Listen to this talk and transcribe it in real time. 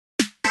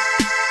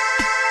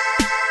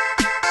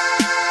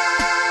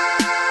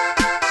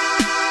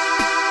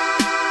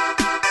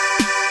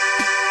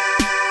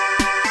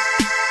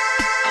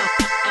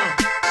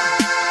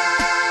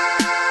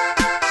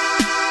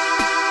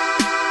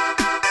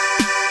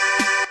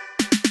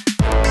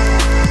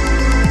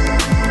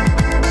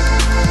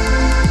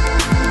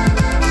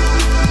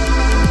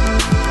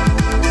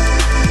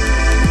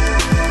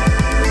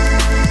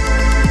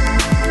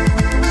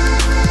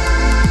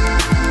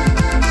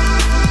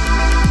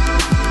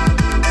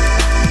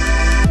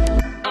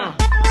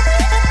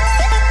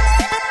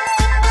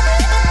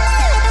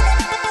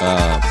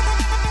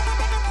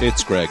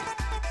It's Greg.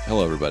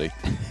 Hello, everybody.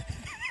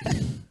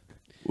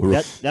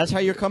 That's how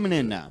you're coming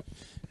in now.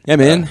 Yeah,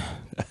 man.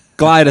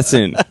 Glide us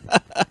in.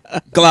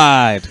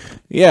 Glide.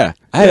 Yeah,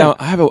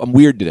 I'm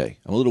weird today.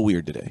 I'm a little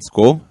weird today. It's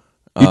cool.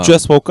 You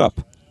just woke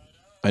up.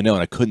 I know,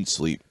 and I couldn't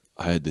sleep.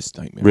 I had this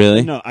nightmare.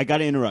 Really? No, I got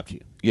to interrupt you.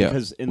 Yeah.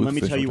 Because, and let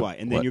me tell you why,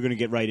 and then you're going to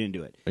get right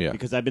into it. Yeah.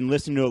 Because I've been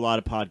listening to a lot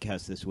of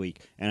podcasts this week,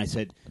 and I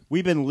said,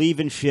 we've been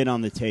leaving shit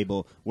on the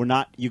table. We're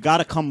not, you got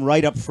to come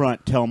right up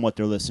front, tell them what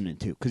they're listening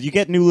to. Because you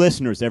get new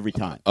listeners every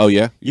time. Oh,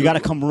 yeah? You got to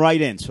come right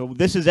in. So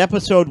this is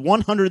episode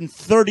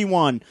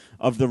 131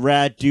 of the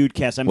Rad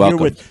Dudecast. I'm Welcome.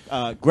 here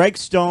with Greg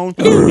Stone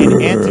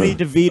and Anthony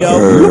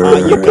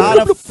DeVito. You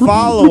got to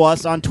follow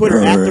us on Twitter,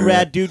 at the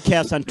Rad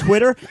Dudecast on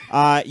Twitter.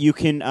 You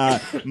can,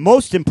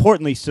 most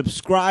importantly,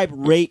 subscribe,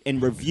 rate,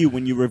 and review.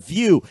 When you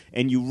review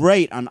and you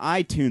rate on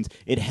iTunes,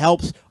 it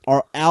helps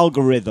our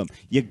algorithm.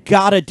 You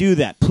got to do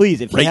that.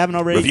 Please, if you haven't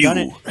already done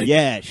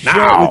it,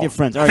 share it with your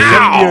friends. All right,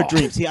 get into your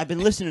dreams. See, I've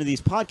been listening to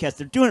these podcasts.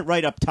 They're doing it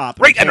right up top.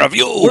 Rate and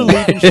review. We're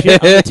leaving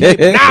shit on the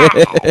table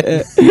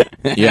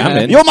now. Yeah, I'm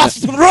in. You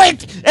must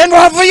rate and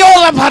review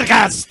the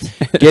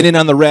podcast. Get in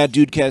on the Rad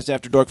Dudecast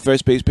After Dark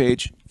Facebook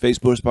page.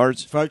 Facebook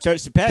parts.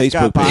 Facebook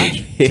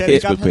page.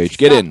 Facebook page.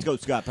 Get in.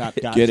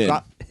 Get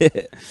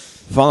in.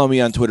 Follow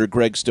me on Twitter,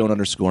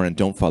 GregStone_, and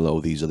don't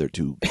follow these other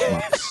two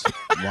mucks.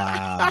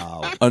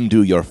 Wow.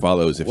 Undo your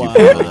follows if you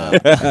follow them.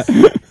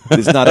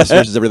 It's not us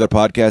versus every other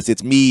podcast.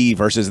 It's me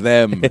versus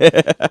them.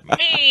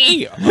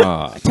 Me!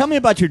 Tell me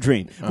about your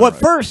dream.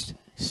 First,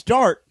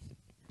 start.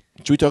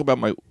 Should we talk about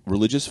my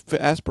religious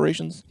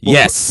aspirations?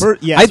 Yes.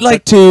 Yes, I'd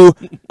like to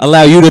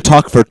allow you to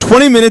talk for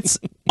 20 minutes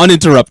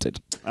uninterrupted.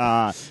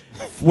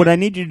 What I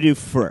need you to do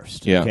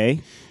first,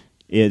 okay,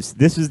 is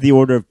this is the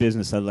order of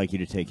business I'd like you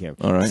to take care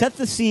of. All right. Set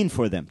the scene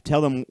for them.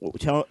 Tell them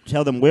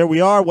where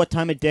we are, what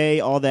time of day,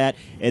 all that,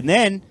 and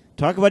then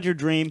talk about your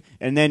dream,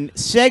 and then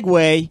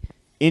segue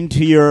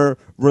into your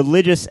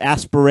religious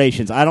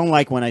aspirations. I don't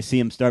like when I see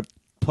him start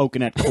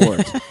poking at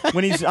chords.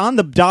 When he's on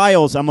the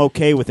dials, I'm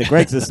okay with it.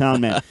 Greg's the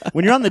sound man.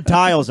 When you're on the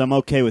dials, I'm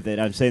okay with it.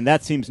 I'm saying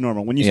that seems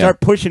normal. When you start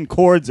pushing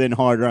chords in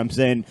harder, I'm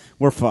saying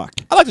we're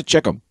fucked. I like to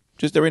check them.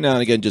 Just every now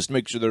and again, just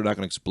make sure they're not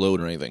going to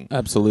explode or anything.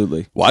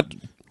 Absolutely. What?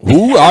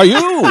 Who are you?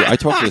 I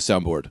talk to the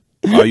soundboard.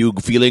 Are you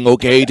feeling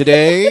okay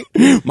today?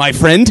 My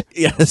friend?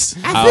 Yes.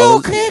 I feel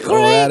okay, Greg.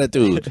 Your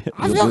attitude?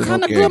 I feel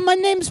kind of good. My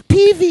name's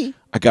Peavy.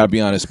 I gotta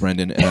be honest,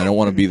 Brendan, and I don't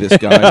want to be this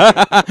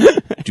guy.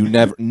 Do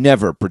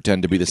never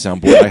pretend to be the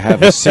soundboard. I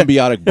have a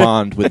symbiotic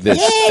bond with this,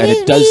 and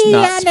it does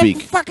not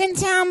speak. Fucking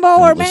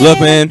soundboard, man.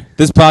 Look, man,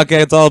 this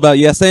podcast is all about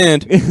yes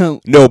and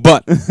no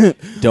but.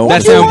 Don't.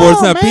 That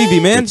soundboard's not Peavy,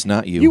 man. It's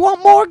not you. You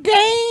want more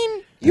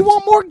gain? You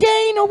want more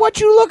gain, or what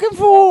you looking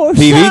for?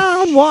 Peavy?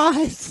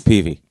 Sound-wise.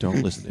 Peavy.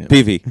 Don't listen to him.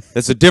 Peavy.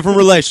 That's a different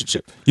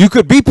relationship. You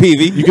could be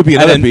Peavy. You could be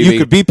another and then Peavy. You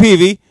could be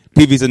Peavy.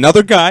 Peavy's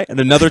another guy at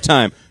another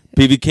time.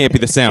 Peavy can't be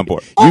the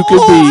soundboard. You could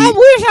be. I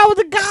wish I was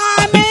a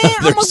guy, man.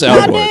 I'm a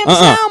soundboard. goddamn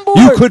soundboard.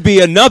 You could be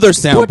another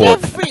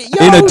soundboard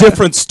Yo, in a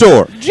different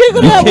store.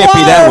 Jiggle You that can't be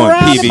wire that one,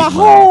 around Peavy. in my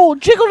hole.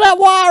 Jiggle that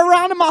wire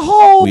around in my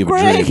hole, We have a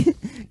Greg. dream.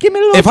 Give me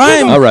a little If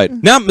I'm All right.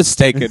 not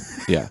mistaken,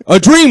 Yeah.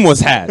 a dream was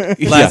had last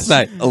Yes.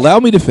 night.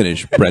 Allow me to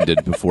finish, Brendan,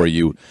 before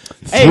you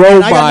Hey, throw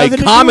man, I got my nothing to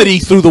do comedy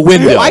with- through the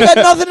window. I got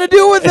nothing to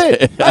do with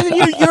it. I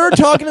think you're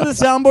talking to the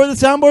soundboard.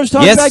 The soundboard's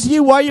talking back to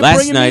you. Why are you last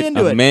bringing night me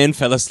into a it? man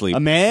fell asleep. A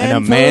man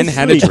and a fell man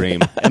had a asleep.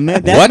 dream. A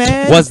man, that What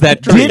man was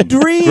that dream, Did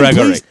dream.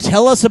 Gregory? Please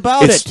tell us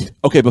about it.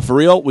 Okay, but for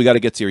real, we got to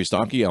get Serious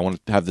Donkey. I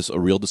want to have a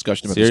real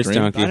discussion about Serious this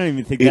dream. Donkey. I don't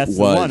even think It that's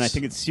the was. one. I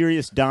think it's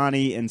Serious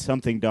Donnie and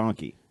something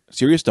Donkey.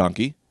 Serious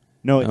Donkey.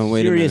 No, it's Oh,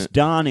 wait a Serious minute.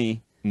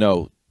 Donnie.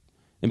 No.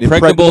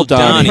 Impregnable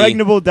Donnie.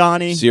 Impregnable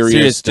Donnie.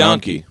 Serious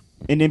Donkey.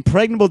 And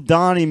Impregnable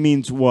Donnie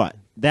means what?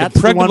 That's the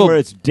Impregnable- one where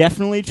it's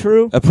definitely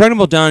true?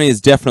 Impregnable Donnie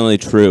is definitely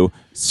true.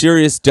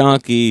 Serious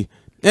Donkey,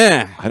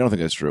 I don't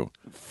think that's true.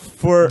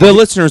 For the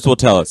listeners will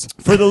tell us.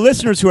 For the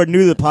listeners who are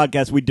new to the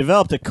podcast, we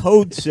developed a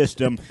code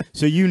system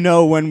so you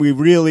know when we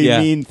really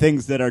mean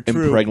things that are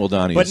true. Impregnable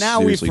Donnie But is now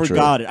we seriously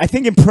forgot it. I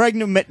think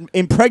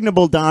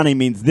impregnable Donnie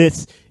means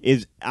this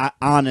is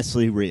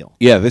honestly real.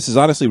 Yeah, this is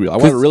honestly real. I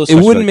want a real It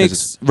discussion wouldn't about it make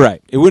 'cause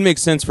right. It wouldn't make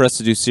sense for us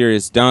to do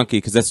Serious Donkey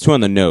because that's too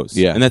on the nose.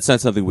 Yeah. and that's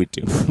not something we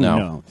do.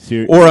 No.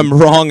 Or I'm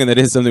wrong and that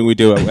is something we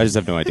do. I just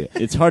have no idea.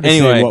 It's hard to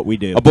Anyway, say what we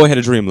do. A boy had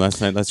a dream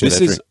last night. Let's hear This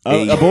that is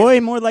dream. A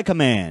boy more like a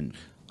man.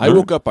 I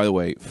woke up, by the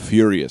way,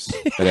 furious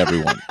at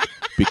everyone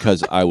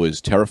because I was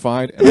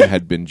terrified and I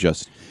had been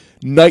just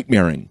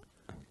nightmaring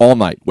all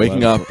night,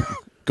 waking up,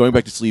 going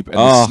back to sleep, and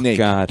the Oh, snake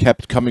God.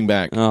 kept coming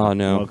back. Oh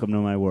no! Welcome to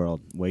my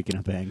world. Waking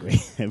up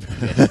angry.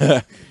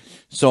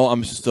 So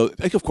I'm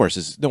like, of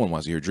course, no one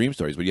wants to hear dream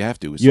stories, but you have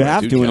to. You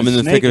have to, and I'm in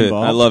the snake thick of it.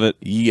 involved. I love it.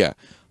 Yeah.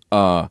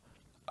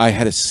 I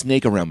had a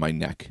snake around my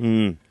neck.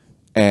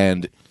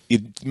 And you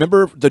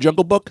remember the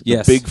Jungle Book?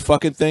 Yes. The big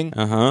fucking thing?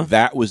 Uh-huh.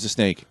 That was the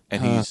snake.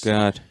 And Oh,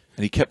 God.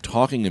 And he kept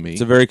talking to me.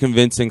 It's a very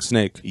convincing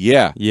snake.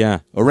 Yeah. Yeah.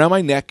 Around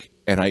my neck,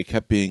 and I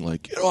kept being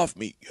like, get off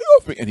me, get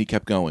off me. And he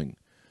kept going,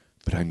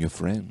 but I'm your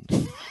friend.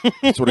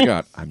 I swear to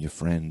God, I'm your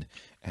friend,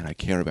 and I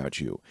care about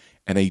you.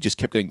 and he just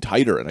kept getting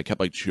tighter, and I kept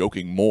like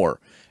joking more,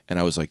 and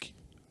I was like,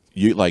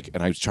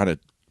 and I was trying to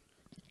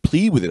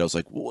plead with it. I was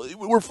like, well,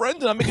 we're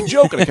friends, and I'm making a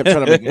joke, and I kept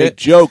trying to make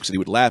jokes, and he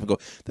would laugh and go,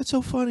 "That's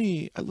so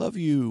funny, I love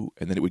you,"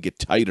 and then it would get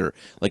tighter.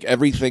 Like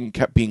everything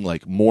kept being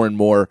like more and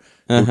more.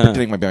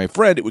 Pretending to be my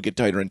friend, it would get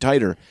tighter and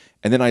tighter,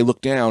 and then I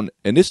looked down,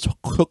 and this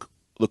took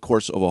the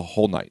course of a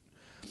whole night,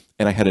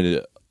 and I had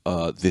it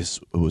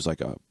was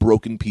like a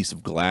broken piece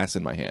of glass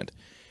in my hand,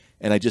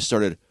 and I just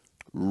started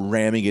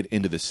ramming it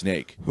into the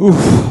snake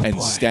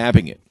and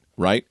stabbing it,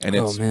 right? And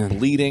it's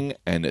bleeding,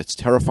 and it's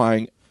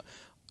terrifying.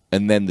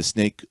 And then the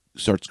snake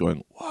starts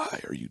going, "Why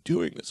are you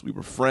doing this? We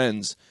were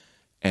friends."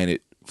 And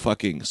it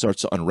fucking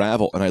starts to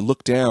unravel. And I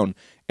look down,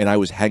 and I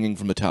was hanging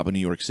from the top of New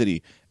York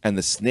City, and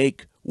the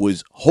snake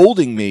was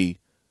holding me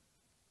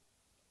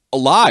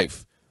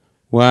alive.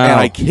 Wow. And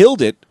I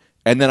killed it,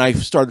 and then I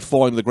started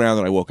falling to the ground,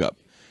 and I woke up.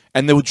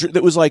 And there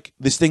was like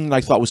this thing that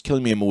I thought was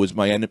killing me, and was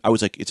my enemy. I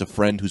was like, it's a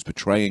friend who's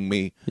betraying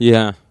me.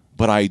 Yeah.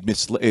 But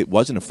it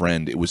wasn't a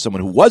friend. It was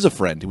someone who was a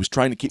friend who was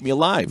trying to keep me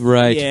alive.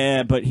 Right.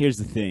 Yeah, but here's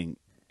the thing,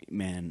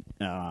 man.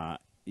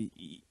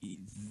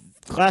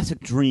 Classic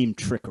dream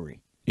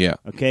trickery. Yeah.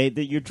 Okay?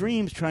 That your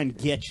dreams trying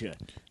to get you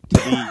to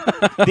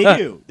be... they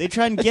do. They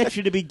try and get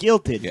you to be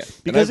guilted. Yeah.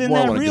 Because in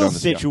that real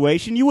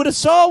situation, you would have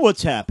saw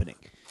what's happening.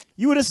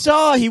 You would have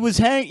saw you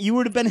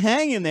would have been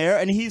hanging there,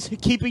 and he's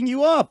keeping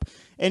you up.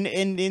 And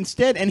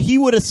instead, he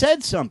would have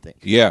said something.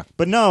 Yeah.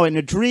 But no, in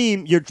a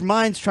dream, your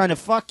mind's trying to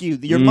fuck you.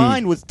 Your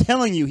mind was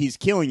telling you he's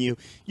killing you.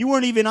 You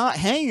weren't even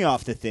hanging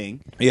off the thing.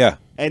 Yeah.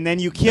 And then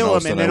you kill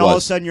him, and then all of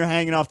a sudden you're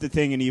hanging off the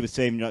thing, and he was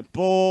saying,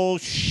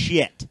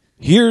 bullshit.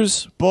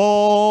 Here's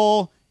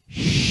bullshit.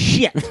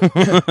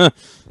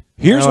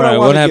 Here's what I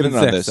want to get in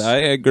on this. I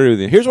agree with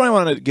you. Here's what I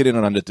want to get in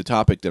on the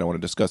topic that I want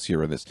to discuss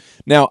here in this.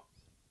 Now,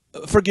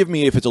 forgive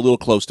me if it's a little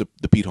close to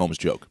the Pete Holmes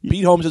joke.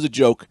 Pete Holmes has a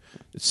joke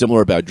that's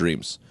similar about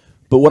dreams.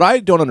 But what I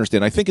don't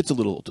understand, I think it's a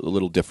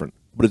little different,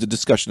 but it's a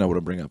discussion I want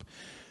to bring up.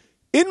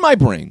 In my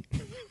brain,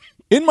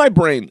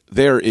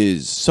 there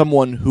is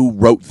someone who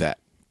wrote that.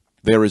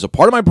 There is a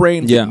part of my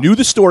brain that knew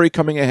the story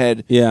coming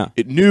ahead. Yeah.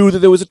 It knew that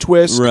there was a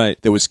twist.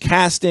 Right. There was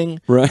casting.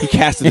 Right. He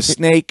casted a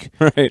snake.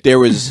 Right. There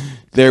was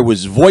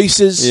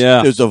voices.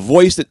 Yeah. There's a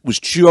voice that was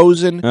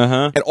chosen.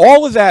 Uh-huh. And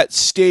all of that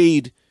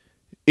stayed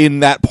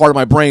in that part of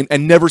my brain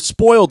and never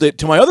spoiled it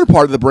to my other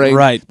part of the brain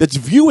that's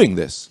viewing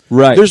this.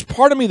 Right. There's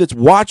part of me that's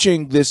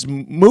watching this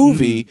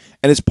movie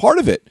and is part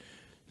of it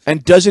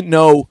and doesn't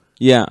know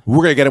we're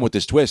going to get him with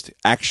this twist.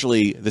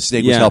 Actually, the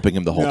snake was helping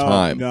him the whole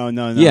time. No.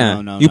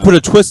 You put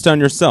a twist on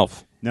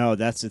yourself. No,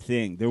 that's the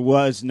thing. There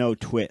was no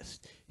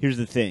twist. Here's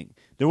the thing.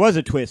 There was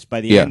a twist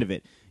by the end of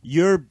it.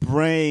 Your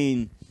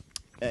brain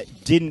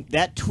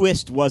that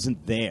twist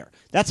wasn't there.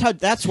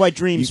 That's why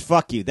dreams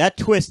fuck you. That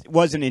twist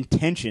wasn't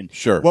intentioned.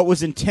 Sure. What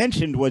was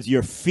intentioned was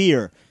your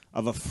fear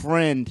of a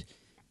friend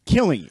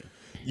killing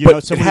you.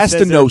 But it has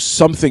to know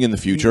something in the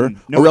future,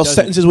 or else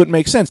sentences wouldn't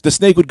make sense. The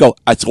snake would go,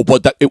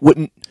 it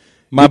wouldn't.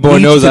 My boy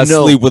knows I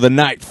sleep with a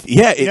knife.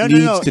 Yeah, it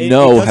needs to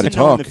know how to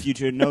talk. In the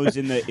future, it knows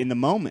in the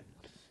moment.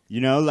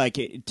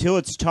 Till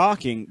it's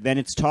talking, then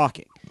it's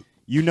talking.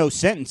 You know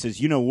sentences,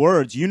 you know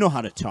words, you know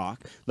how to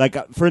talk.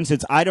 Like, for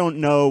instance, I don't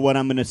know what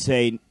I'm going to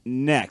say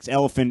next.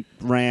 Elephant,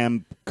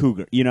 ram,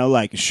 cougar.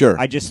 Sure.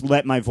 I just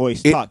let my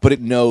voice talk. But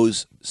it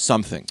knows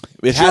something.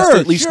 It has to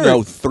at least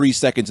know 3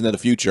 seconds into the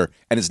future,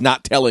 and it's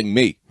not telling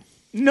me.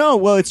 No,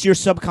 well, it's your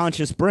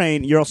subconscious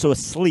brain. You're also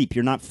asleep.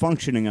 You're not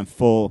functioning in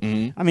full.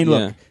 Mm-hmm. I mean,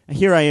 look,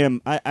 here I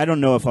am. I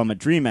don't know if I'm a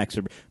dream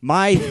expert.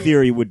 My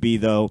theory would be,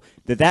 though,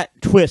 that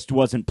twist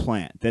wasn't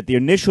planned, that the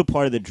initial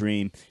part of the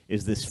dream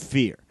is this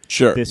fear.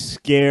 Sure. This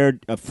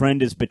scared, a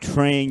friend is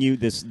betraying you,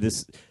 this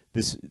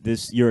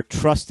you're a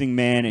trusting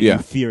man, and you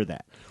fear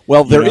that.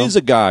 Well, there is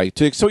a guy,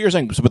 so what you're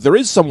saying, but there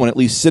is someone at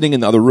least sitting in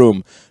the other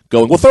room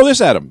going, well, throw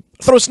this at him.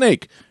 Throw a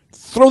snake.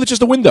 Throw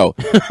just a window.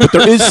 But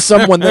there is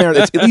someone there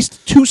that's at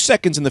least 2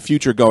 seconds in the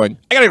future going,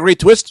 I got a great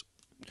twist.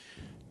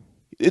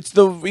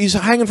 He's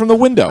hanging from the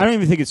window. I don't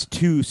even think it's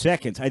 2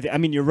 seconds. I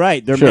mean, you're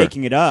right. They're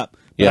making it up.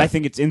 But I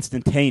think it's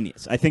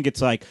instantaneous. I think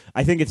it's like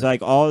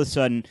all of a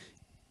sudden.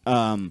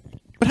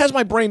 But how does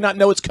my brain not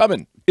know it's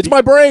coming? It's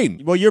my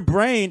brain. Well, your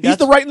brain. He's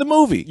the right in the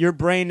movie. Your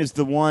brain is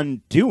the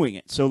one doing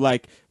it. So,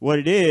 what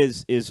it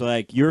is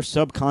like your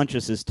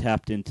subconscious is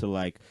tapped into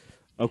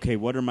okay,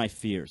 what are my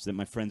fears that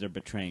my friends are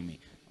betraying me?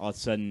 All of a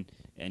sudden,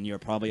 and you're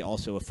probably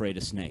also afraid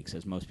of snakes,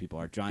 as most people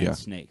are, giant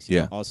snakes.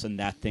 You know, all of a sudden,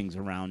 that thing's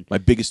around. My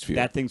biggest fear.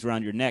 That thing's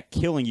around your neck,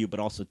 killing you, but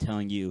also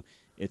telling you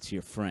it's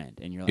your friend.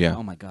 And you're like,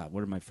 oh, my God,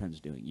 what are my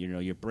friends doing?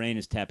 Your brain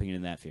is tapping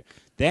into that fear.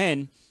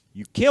 Then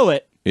you kill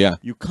it. Yeah.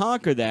 You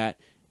conquer that.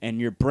 And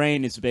your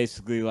brain is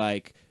basically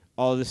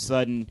all of a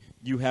sudden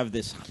you have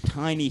this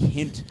tiny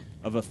hint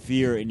of a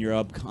fear in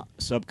your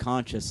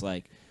subconscious,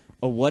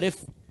 oh, what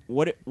if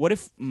what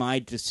if my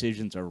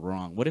decisions are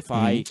wrong? What if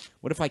I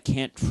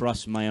can't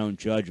trust my own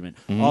judgment?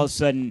 All of a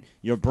sudden,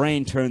 your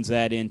brain turns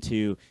that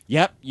into,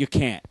 yep, you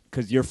can't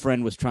because your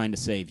friend was trying to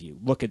save you.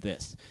 Look at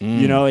this.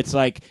 You know, it's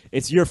like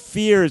it's your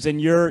fears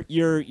and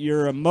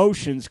your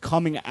emotions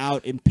coming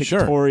out in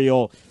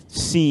pictorial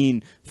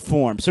scene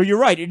form. So you're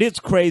right. It is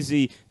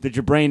crazy that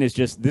your brain is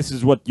just, this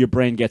is what your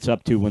brain gets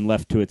up to when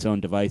left to its own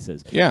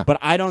devices. Yeah. But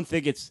I don't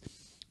think it's,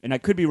 and I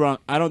could be wrong,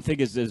 I don't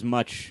think it's as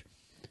much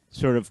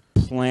sort of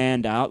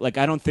planned out. Like,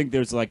 I don't think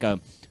there's like a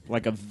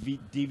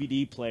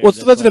DVD player. Well,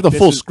 it doesn't have the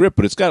full this is- script,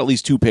 but it's got at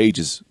least 2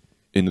 pages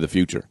into the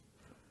future.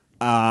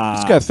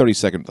 It's got 30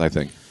 seconds, I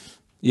think.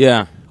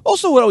 Yeah.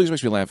 Also, what always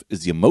makes me laugh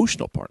is the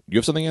emotional part. You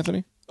have something,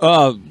 Anthony?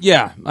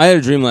 Yeah. I had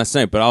a dream last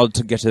night, but I'll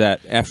get to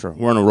that after.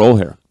 We're on a roll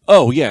here.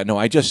 Oh yeah, no.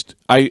 I just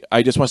want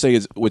to say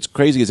is what's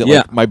crazy is that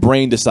like my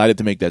brain decided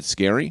to make that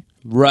scary.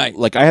 Right.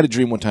 Like I had a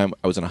dream one time.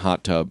 I was in a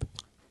hot tub,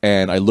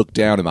 and I looked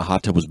down, and the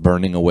hot tub was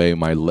burning away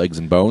my legs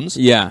and bones.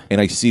 Yeah.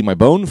 And I see my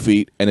bone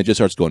feet, and it just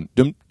starts going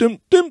dum dum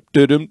dum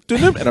dum dum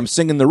dum, and I'm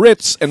singing the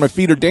Ritz, and my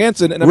feet are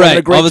dancing, and I'm having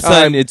a great All of a time.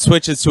 sudden, it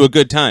switches to a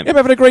good time. I'm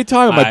having a great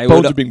time. And my I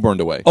bones would- are being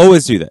burned away.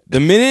 Always do that. The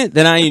minute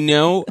that I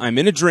know I'm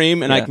in a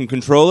dream and I can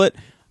control it,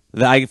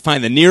 that I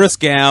find the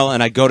nearest gal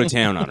and I go to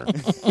town on her.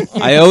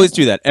 I always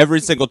do that every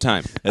single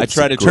time. I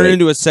try to turn it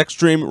into a sex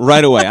dream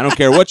right away. I don't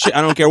care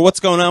I don't care what's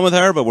going on with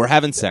her, but we're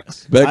having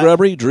sex. Bag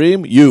robbery,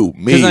 dream, you,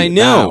 me. Because I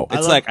know now.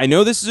 it's like I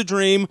know this is a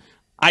dream.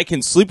 I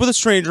can sleep with a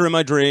stranger in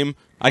my dream.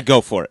 I go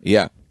for it.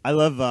 Yeah. I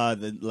love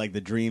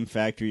the dream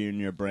factory in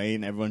your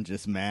brain. Everyone's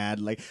just mad.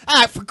 Like,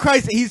 for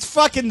Christ, he's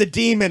fucking the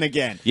demon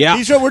again. Yeah.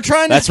 We're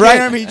trying to That's scare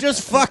right. him. He's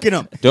just fucking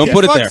him. Don't He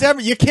put it fucks there.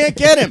 You can't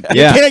get him.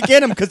 Yeah. You can't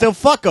get him because they'll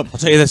fuck him. I'll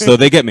tell you this though,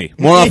 they get me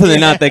more often than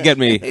not. They get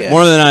me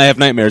more than I have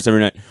nightmares every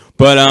night.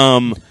 But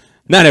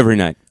not every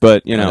night.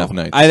 But you know, Enough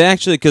nights. I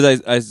actually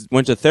because I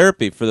went to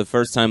therapy for the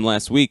first time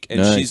last week,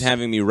 and Nice. she's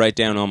having me write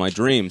down all my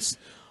dreams.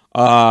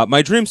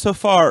 My dreams so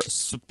far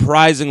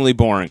surprisingly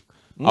boring.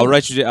 I'll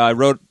write you. I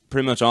wrote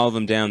pretty much all of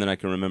them down that I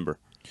can remember.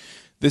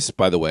 This,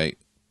 by the way,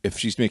 if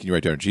she's making you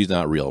write down, she's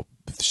not real.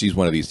 She's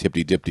one of these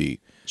hippity dipty.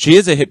 She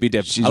is a hippie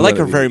dip. She's I like one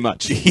her of very these-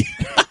 much.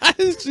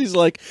 She's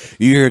like,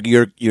 your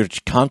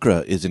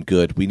chancre isn't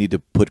good. We need to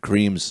put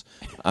creams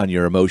on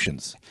your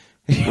emotions.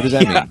 What does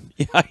that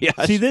mean?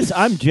 yeah. See this?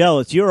 I'm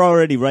jealous. You're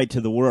already right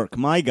to the work.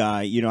 My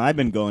guy, I've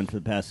been going for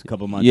the past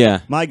couple months. Yeah.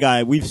 My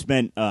guy, we've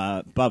spent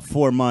about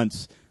 4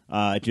 months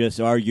just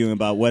arguing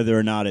about whether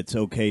or not it's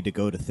okay to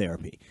go to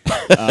therapy.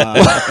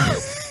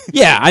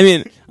 Yeah, I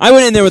mean, I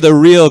went in there with a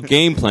real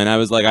game plan. I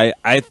was like,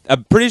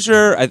 I'm pretty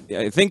sure, I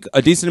think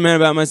a decent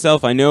amount about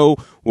myself. I know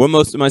where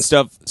most of my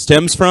stuff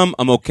stems from.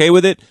 I'm okay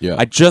with it. Yeah.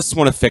 I just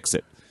want to fix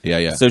it.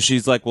 Yeah. So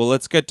she's like, well,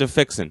 let's get to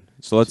fixing.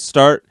 So let's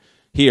start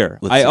here.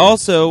 Let's I see.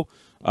 also,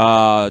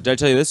 did I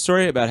tell you this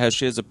story about how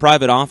she has a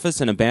private office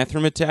and a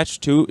bathroom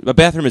attached to, a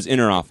bathroom is in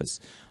her office.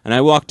 And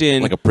I walked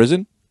in. Like a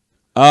prison?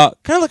 kind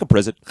of like a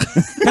prison.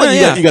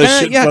 Kinda, you gotta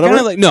shit in front of kinda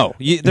her? like, no,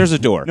 there's a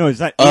door. No, it's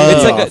not.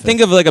 It's like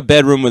think of like a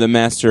bedroom with a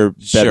master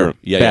bedroom.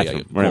 Yeah, bathroom,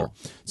 yeah. whatever.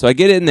 Cool. So I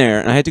get in there,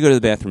 and I had to go to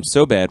the bathroom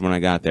so bad when I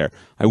got there.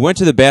 I went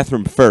to the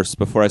bathroom first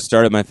before I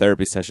started my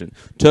therapy session.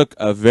 Took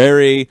a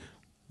very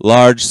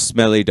large,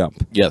 smelly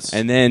dump. Yes.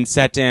 And then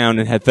sat down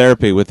and had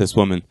therapy with this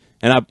woman.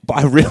 And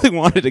I really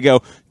wanted to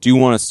go, do you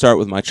want to start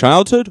with my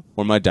childhood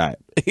or my diet?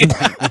 And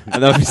that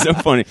would be so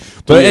funny.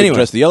 But anyway.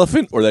 Address the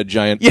elephant or that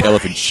giant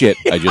elephant shit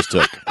I just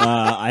took?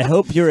 I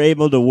hope you're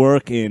able to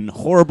work in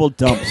horrible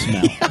dump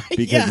smell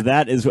because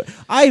that is what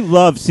I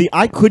love. See,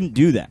 I couldn't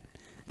do that.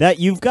 That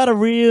you've got a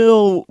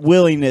real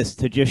willingness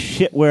to just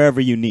shit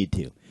wherever you need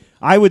to.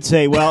 I would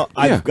say, well,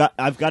 I've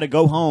got to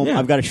go home. Yeah.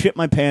 I've got to shit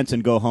my pants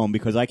and go home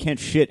because I can't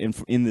shit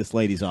in this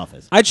lady's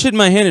office. I'd shit in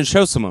my hand and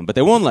show someone, but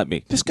they won't let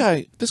me. This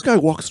guy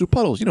walks through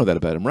puddles. You know that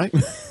about him, right?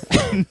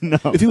 No.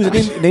 If he was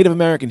a Native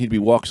American, he'd be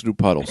walks through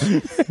puddles.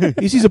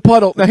 He sees a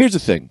puddle. Now, here's the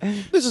thing.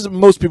 This is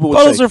most people would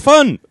Puddles say. are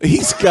fun.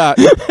 He's got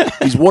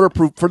these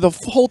waterproof, for the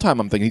whole time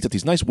I'm thinking, he's got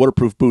these nice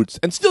waterproof boots,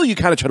 and still you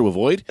kind of try to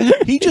avoid.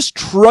 He just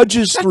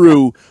trudges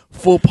through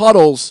full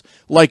puddles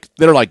that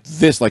are like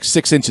this, like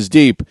 6 inches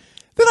deep.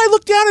 Then I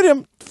look down at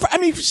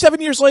him.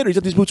 7 years later, he's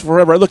had these boots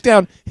forever. I look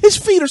down. His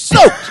feet are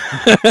soaked.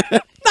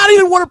 Not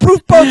even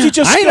waterproof boots. He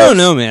just I don't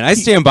know, man. I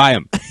stand by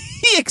him.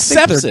 He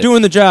accepts They're it.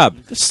 doing the job.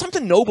 There's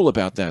something noble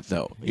about that,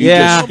 though. He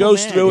Yeah. just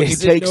goes through it and he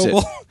Is it takes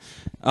noble?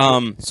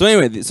 it. So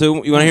anyway,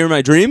 so you want to hear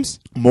my dreams?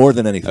 More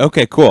than anything.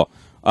 Okay, cool.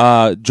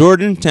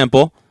 Jordan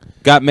Temple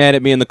got mad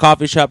at me in the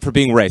coffee shop for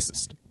being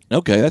racist.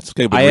 Okay, that's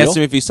okay. I asked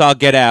him if he saw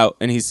Get Out,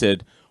 and he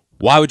said,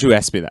 "Why would you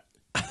ask me that?"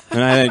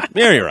 And I think,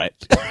 yeah, you're right.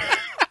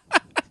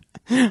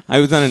 I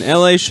was on an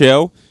LA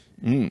show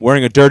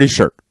wearing a dirty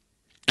shirt.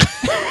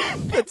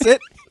 That's it.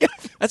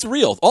 That's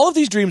real. All of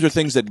these dreams are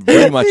things that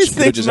very much These could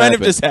have things just might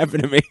happened. have just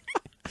happened to me.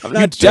 I'm You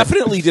not sure.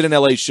 definitely did an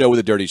LA show with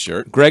a dirty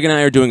shirt. Greg and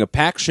I are doing a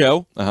pack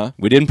show. Uh-huh.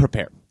 We didn't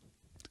prepare.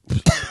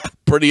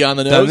 Pretty on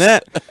the Done nose.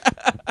 that.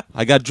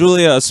 I got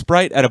Julia a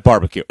Sprite at a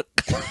barbecue.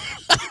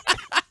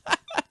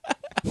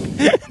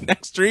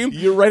 Next dream,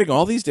 You're writing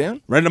all these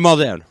down? ran them all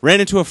down. Ran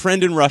into a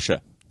friend in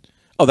Russia.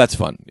 Oh, that's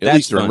fun. At That's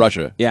least you're in fun.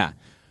 Russia. Yeah.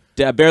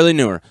 Barely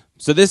knew her.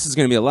 So this is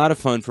going to be a lot of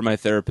fun for my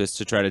therapist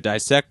to try to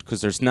dissect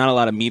because there's not a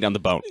lot of meat on the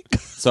bone.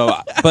 So,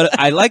 but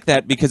I like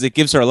that because it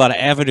gives her a lot of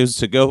avenues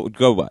to go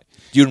by.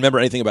 Do you remember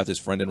anything about this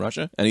friend in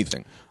Russia?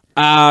 Anything?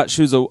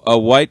 She was a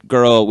white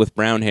girl with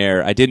brown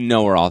hair. I didn't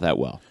know her all that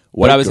well,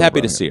 but I was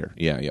happy to see her.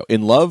 Yeah, yeah.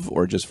 In love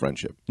or just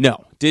friendship?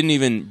 No,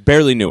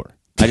 barely knew her.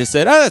 I just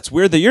said, "Oh, that's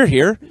weird that you're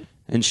here,"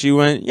 and she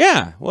went,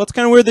 "Yeah, well, it's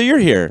kind of weird that you're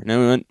here." And I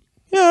went,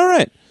 "Yeah, all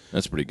right."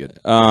 That's pretty good.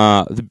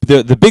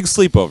 The big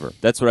sleepover.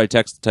 That's what I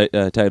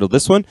titled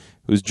this one.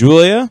 It was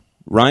Julia,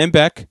 Ryan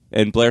Beck,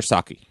 and Blair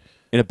Saki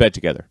in a bed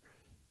together.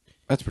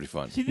 That's pretty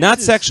fun. See, Not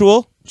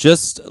sexual,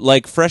 just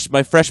like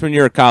my freshman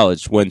year of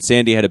college when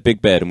Sandy had a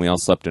big bed and we all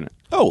slept in it.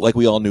 Oh, like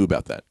we all knew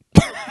about that.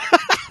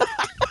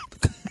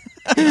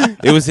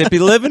 It was hippie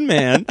living,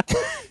 man.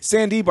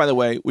 Sandy, by the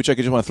way, which I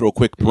could just want to throw a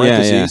quick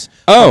parentheses.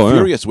 Yeah. Oh, I'm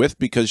furious with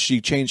because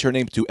she changed her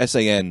name to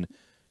SAN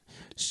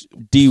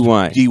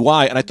DY.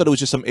 DY, and I thought it was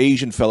just some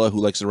Asian fella who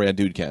likes the Rad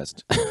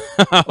Dudecast.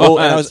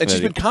 And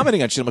she's been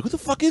commenting on shit. I'm like, who the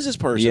fuck is this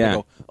person? Yeah. I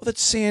go, oh,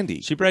 that's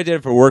Sandy. She probably did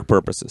it for work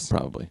purposes.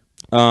 Probably.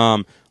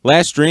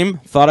 Last dream,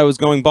 thought I was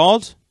going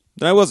bald.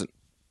 Then I wasn't.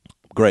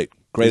 Great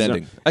Is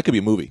ending. That could be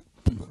a movie.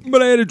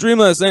 But I had a dream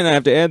last night, and I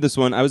have to add this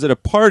one. I was at a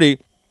party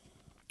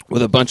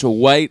with a bunch of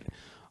white,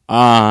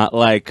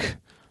 finance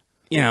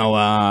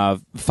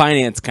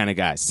kind of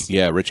guys.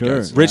 Yeah, rich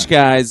guys. Rich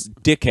guys,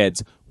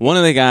 dickheads. One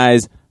of the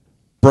guys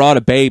brought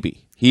a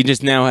baby. He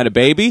just now had a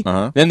baby.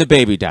 Uh-huh. Then the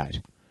baby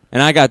died.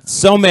 And I got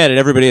so mad at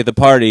everybody at the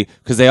party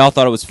because they all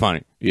thought it was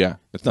funny. Yeah,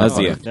 it's not That's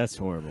the funny. end. That's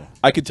horrible.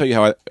 I can tell you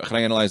how. Can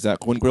I analyze that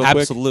real quick?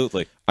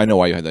 Absolutely. I know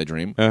why you had that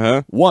dream.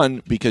 Uh-huh.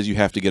 One, because you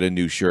have to get a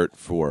new shirt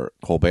for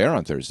Colbert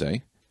on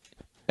Thursday,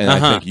 and I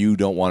think you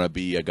don't want to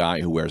be a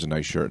guy who wears a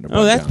nice shirt. And a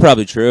Oh, that's button-down.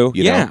 probably true.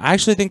 You Yeah, know? I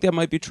actually think that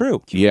might be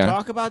true. Yeah.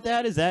 Talk about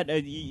that. Is that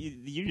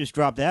you just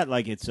dropped that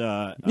like it's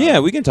Yeah,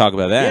 we can talk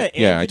about that.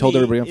 Yeah, I told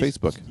Anthony everybody on is-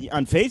 Facebook.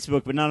 On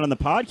Facebook, but not on the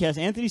podcast.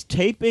 Anthony's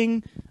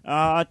taping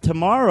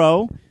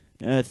tomorrow,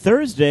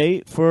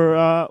 Thursday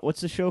for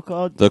what's the show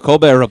called? The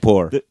Colbert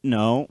Report.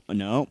 No.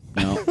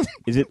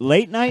 Is it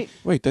late night?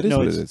 Wait, that is no,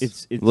 what it's, it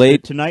is. It's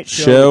Late the Tonight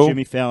Show. with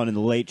Jimmy Fallon and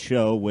the Late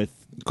Show with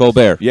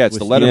Colbert. Yeah, it's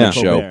the with Letterman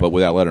Stephen show, Colbert. but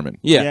without Letterman.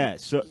 Yeah.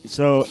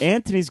 So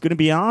Anthony's going to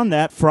be on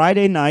that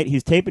Friday night.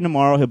 He's taping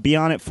tomorrow. He'll be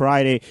on it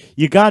Friday.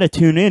 You got to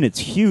tune in. It's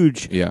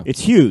huge. Yeah.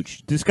 It's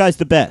huge. This guy's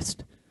the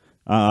best.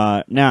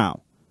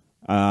 Now,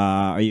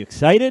 are you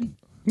excited?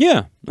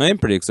 Yeah, I am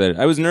pretty excited.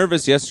 I was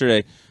nervous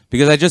yesterday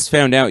because I just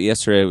found out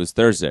yesterday was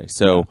Thursday.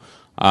 So,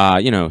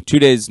 2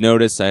 days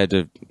notice. I had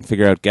to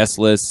figure out guest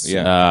lists.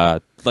 Yeah.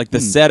 Like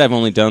the set I've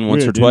only done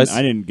once or Weird, twice.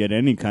 I didn't get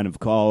any kind of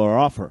call or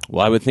offer.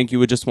 Well, I would think you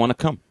would just want to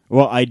come.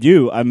 Well, I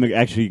do. I'm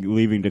actually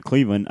leaving to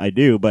Cleveland. I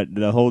do, but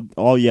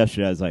all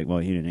yesterday I was like, well,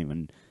 he didn't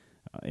even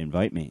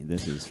invite me.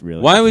 This is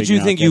really. Why would you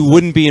figuring out think you guest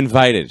wouldn't be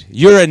invited?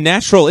 You're a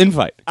natural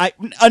invite.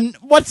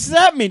 what's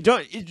that mean?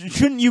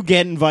 Shouldn't you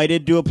get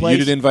invited to a place?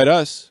 You didn't invite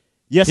us.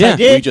 Yes, Yeah. I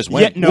did. We just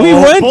went. Yeah, no, We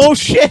went.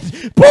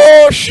 Bullshit.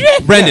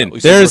 Brendan,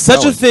 we said there we're is such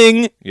a going.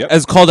 thing Yep.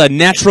 as called a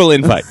natural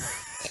invite.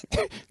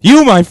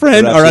 You, my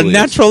friend, There are a absolutely is.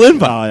 natural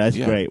invite. Oh, that's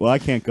Yeah. great. Well, I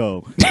can't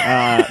go,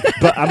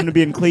 but I'm going to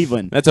be in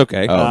Cleveland. That's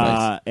okay. Oh,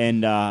 nice.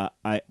 And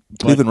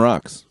Cleveland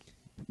rocks.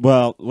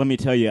 Well, let me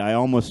tell you,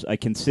 I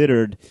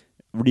considered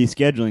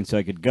rescheduling so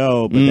I could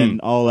go, but then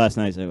all last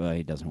night I said, well,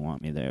 he doesn't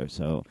want me there,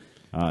 so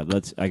I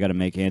got to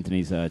make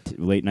Anthony's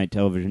late night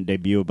television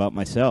debut about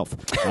myself.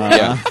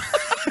 Yeah.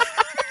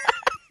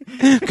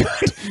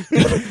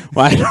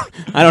 Well,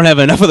 I don't have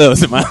enough of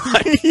those in my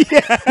life.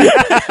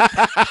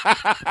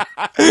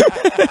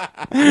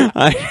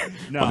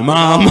 No, My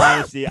mom. in all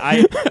honesty,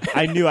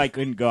 I knew I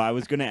couldn't go. I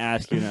was going to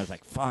ask you, and I was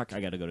like, fuck,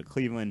 I got to go to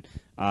Cleveland.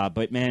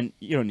 But, man,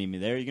 you don't need me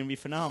there. You're going to be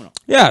phenomenal.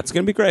 Yeah, it's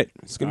going to be great.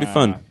 It's going to be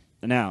fun.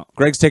 Now,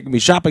 Greg's taking me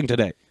shopping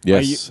today.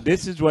 Yes.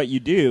 this is what you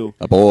do.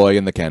 A boy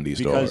in the candy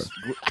store.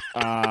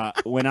 Because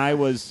when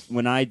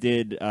I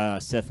did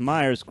Seth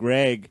Meyers,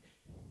 Greg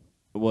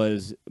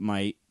was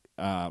my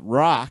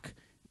rock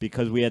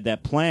because we had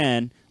that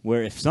plan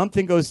where if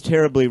something goes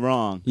terribly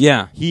wrong,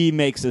 Yeah. he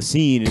makes a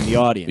scene in the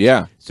audience.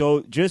 Yeah.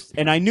 So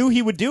and I knew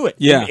he would do it.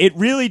 Yeah. And it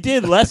really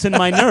did lessen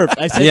my nerves.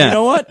 I said, Yeah. you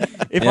know what?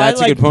 If Yeah, I that's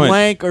a like good point.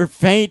 blank or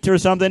faint or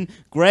something,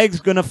 Greg's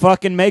gonna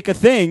fucking make a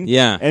thing.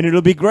 Yeah. And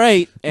it'll be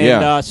great. And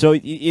Yeah. so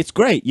it's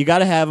great. You got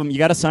to have him. You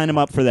got to sign him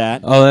up for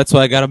that. Oh, that's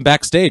why I got him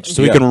backstage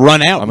so Yeah. he can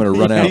run out. I'm going to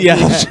run out. Yeah,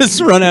 just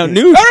run out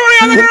news. Everybody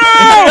on the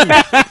ground!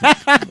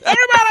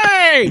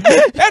 Everybody!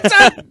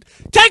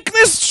 Take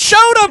this show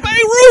to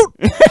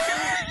Beirut!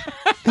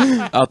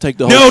 I'll take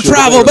the whole No show to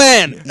travel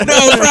Beirut. ban.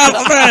 No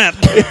travel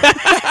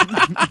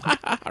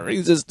ban.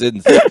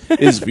 Resistance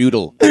is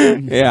futile.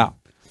 Yeah.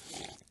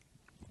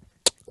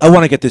 I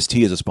want to get this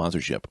tea as a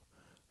sponsorship.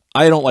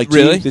 I don't like tea.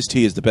 Really? This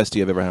tea is the best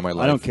tea I've ever had in my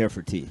life. I don't care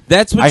for tea.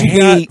 That's what I you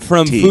hate got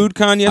from tea.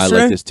 FoodCon yesterday?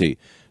 I like this tea.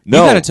 You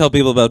No. got to tell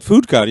people about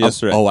FoodCon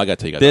yesterday. Oh, I got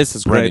to tell you. This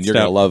is Brendan, great you're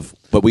going to stuff. love.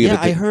 But we Yeah, have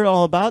a I heard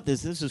all about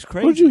this. This is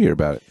crazy. What did you hear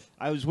about it?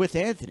 I was with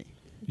Anthony.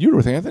 You were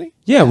with Anthony?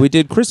 Yeah, we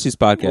did Christy's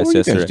What podcast were you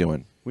yesterday. guys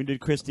doing? We did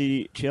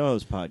Christy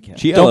Ciello's podcast.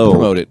 Cielo. Don't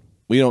promote it.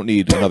 We don't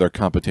need another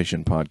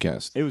competition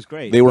podcast. It was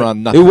great. They were on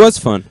It nothing. was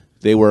fun.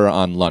 They were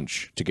on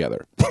lunch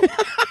together.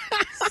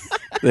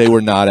 They were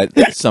not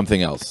at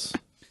something else.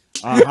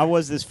 How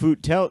was this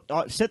food?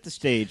 Set the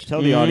stage.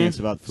 Tell the audience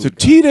about the food. So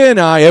Tita and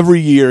I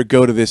every year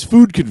go to this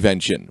food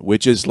convention,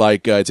 which is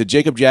like it's a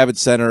Jacob Javits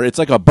Center. It's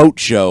like a boat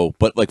show,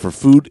 but like for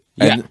food.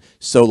 And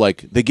so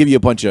like they give you a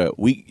bunch of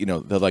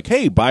they're like,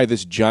 hey, buy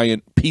this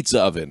giant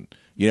pizza oven.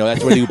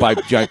 That's where you buy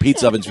giant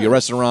pizza ovens for your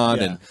restaurant,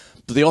 and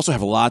but they also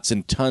have lots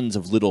and tons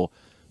of little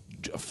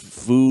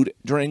food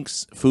and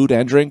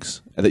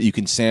drinks that you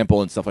can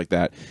sample and stuff like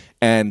that.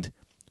 And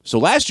so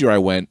last year I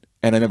went,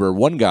 and I remember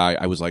one guy,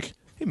 I was like,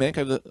 hey man,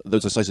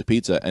 there's a slice of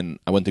pizza, and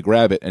I went to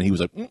grab it, and he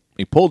was like,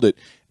 he pulled it,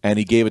 and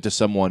he gave it to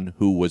someone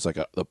who was like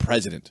the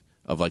president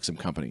of like some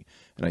company,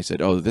 and I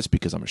said, oh, that's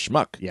because I'm a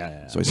schmuck.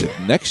 Yeah. So I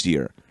said, next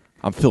year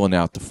I'm filling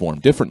out the form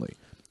differently.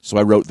 So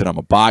I wrote that I'm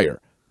a buyer,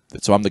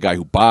 so I'm the guy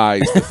who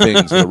buys the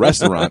things in the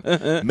restaurant.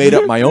 Made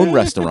up my own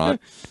restaurant.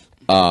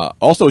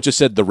 Also, it just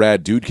said the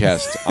Rad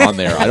Dudecast on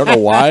there. I don't know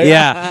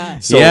why.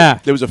 So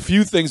there was a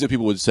few things that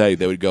people would say.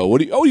 They would go,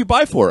 what do you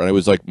buy for? And I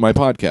was like, my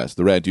podcast,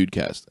 the Rad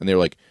Dudecast. And they were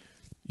like,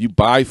 you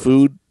buy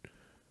food?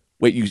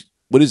 Wait,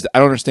 what is that? I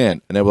don't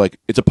understand. And they were like,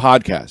 it's a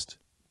podcast.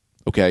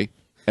 Okay.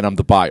 And I'm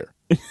the buyer.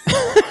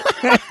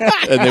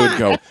 And they would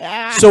go,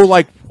 so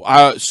like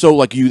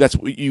that's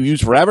what you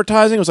use for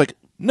advertising? I was like,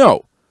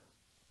 no,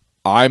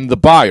 I'm the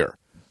buyer.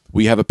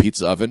 We have a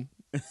pizza oven.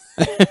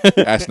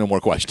 Ask no more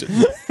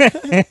questions.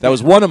 That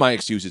was one of my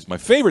excuses. My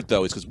favorite,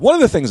 though, is because one of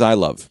the things I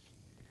love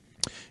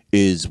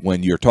is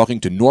when you're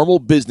talking to normal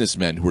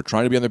businessmen who are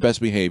trying to be on their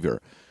best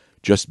behavior,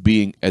 just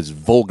being as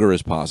vulgar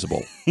as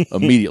possible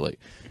immediately.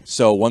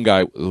 So one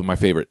guy, my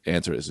favorite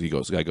answer is, the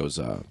guy goes,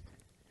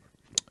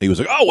 he was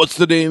like, oh, what's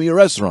the name of your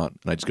restaurant?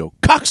 And I just go,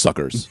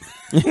 Cocksuckers.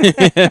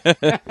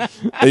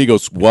 And he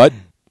goes, what?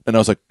 And I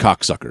was like,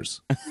 Cocksuckers.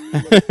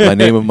 My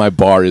name of my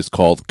bar is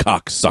called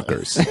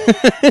Cocksuckers.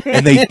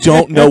 And they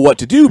don't know what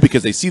to do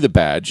because they see the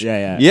badge.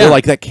 Yeah. They're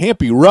like, that can't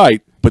be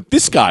right. But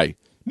this guy,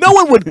 no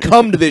one would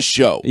come to this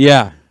show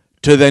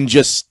to then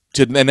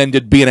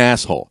to be an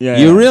asshole.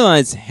 You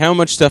realize how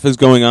much stuff is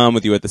going on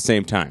with you at the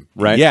same time,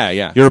 right?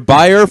 Yeah. You're a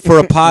buyer for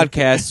a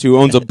podcast who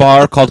owns a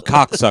bar called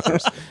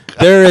Cocksuckers.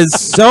 There is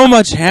so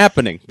much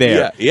happening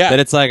there that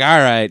it's like, all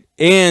right.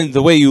 And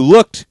the way you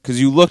looked, because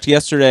you looked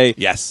yesterday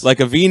like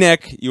a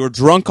V-neck, you were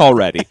drunk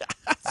already.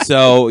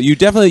 So you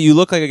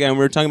look like a guy, and we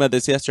were talking about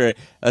this yesterday,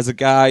 as a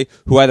guy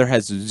who either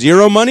has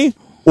zero money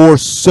or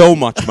so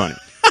much money.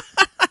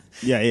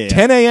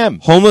 10 a.m.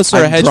 Homeless or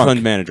I'm a hedge drunk.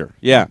 fund manager.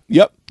 Yeah.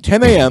 Yep.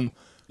 10 a.m.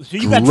 So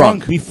you got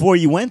drunk before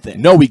you went there?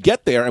 No, we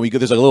get there, and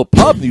there's a little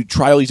pub, and you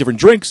try all these different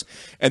drinks,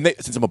 and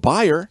since I'm a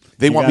buyer,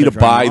 they want me to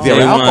buy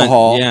their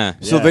alcohol,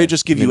 so they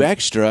just give you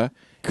extra.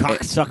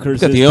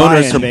 Cocksuckers. Got the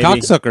owners from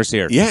Cocksuckers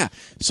here. Yeah.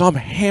 So I'm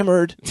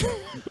hammered.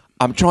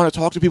 I'm trying to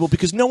talk to people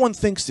because no one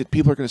thinks that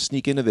people are going to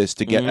sneak into this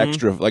to get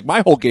extra. Like,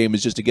 my whole game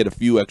is just to get a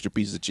few extra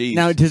pieces of cheese.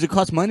 Now, does it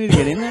cost money to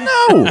get in there?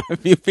 No.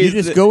 You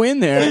just go in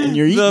there and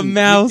you're eating. The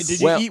mouse. Did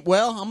you eat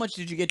well? How much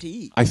did you get to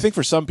eat? I think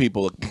for some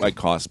people it might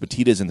cost, but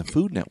Tita's in the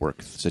Food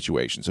Network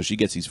situation, so she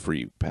gets these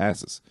free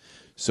passes.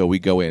 So we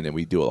go in and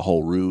we do a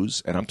whole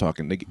ruse, and I'm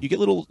talking, you get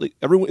little,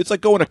 everyone. It's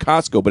like going to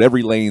Costco, but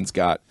every lane's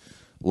got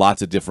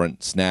lots of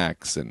different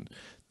snacks and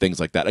things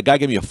like that. A guy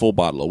gave me a full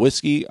bottle of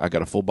whiskey. I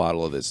got a full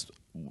bottle of this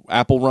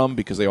apple rum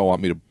because they all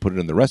want me to put it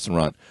in the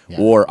restaurant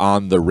or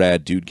on the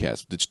Rad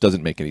Dudecast, which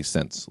doesn't make any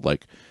sense.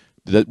 Like,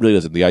 that really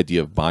doesn't. The idea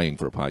of buying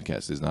for a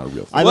podcast is not a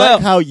real thing. I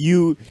like how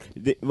you.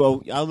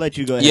 I'll let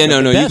you go ahead. Yeah, no,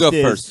 you go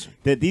is first.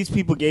 That these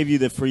people gave you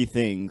the free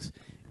things,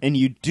 and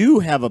you do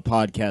have a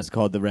podcast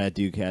called the Rad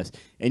Dudecast,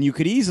 and you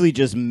could easily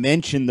just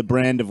mention the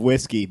brand of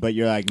whiskey, but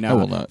you're like, I no,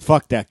 will not.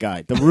 fuck that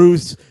guy. The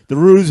ruse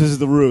is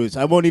the ruse.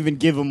 I won't even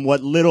give him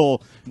what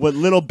little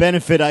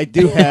benefit I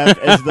do have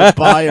as the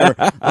buyer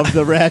of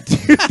the Rad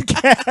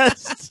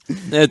Dudecast.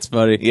 That's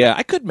funny. Yeah,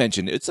 I could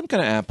mention it's some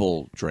kind of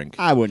apple drink.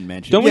 I wouldn't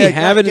mention. Don't we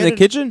have it in the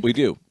kitchen? We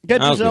do.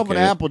 Get I'll yourself get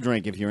an it. apple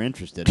drink if you're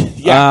interested.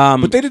 Yeah,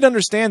 but they didn't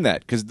understand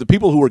that because the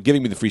people who were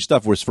giving me the free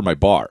stuff was for my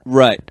bar,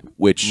 Right.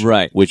 which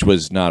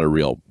was not a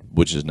real,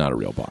 which is not a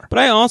real bar. But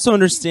I also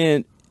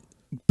understand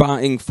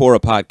buying for a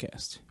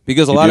podcast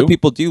because a You lot do? of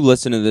people do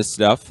listen to this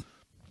stuff.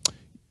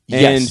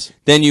 Yes. And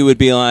then you would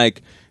be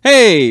like,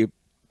 hey,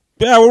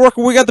 yeah, we're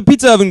working. We got the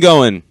pizza oven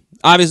going.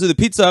 Obviously, the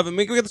pizza oven.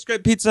 We got this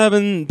great pizza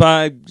oven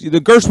by the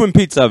Gershwin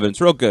Pizza Oven.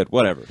 It's real good.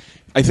 Whatever.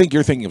 I think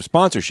you're thinking of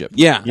sponsorship.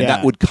 Yeah. And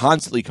that would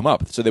constantly come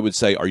up. So they would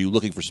say, are you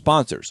looking for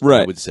sponsors?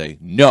 Right. I would say,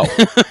 no.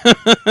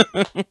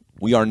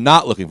 We are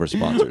not looking for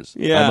sponsors.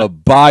 Yeah. I'm a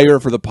buyer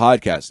for the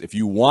podcast. If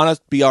you want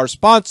to be our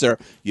sponsor,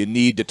 you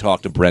need to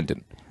talk to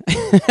Brendan.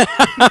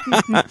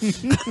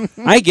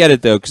 I get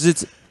it, though, because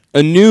it's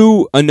a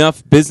new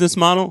enough business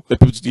model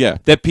Yeah.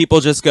 that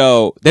people just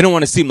go, they don't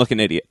want to seem like an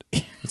idiot.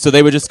 So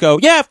they would just go,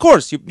 yeah, of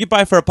course, you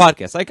buy for a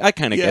podcast. I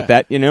kind of get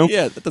that, you know?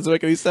 Yeah, that doesn't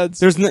make any sense.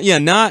 There's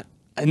not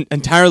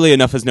entirely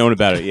enough is known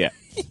about it yet.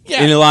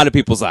 In a lot of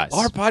people's eyes.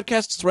 Our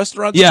podcasts,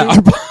 restaurants, yeah.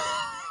 too?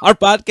 Our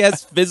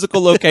podcast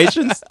physical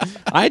locations?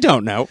 I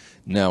don't know.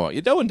 No,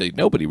 you know, indeed,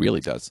 nobody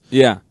really does.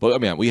 Yeah. But I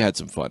mean, we had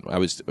some fun.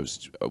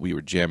 We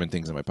were jamming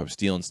things on my pub,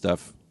 stealing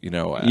stuff. You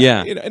know,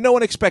 Yeah. No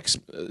one expects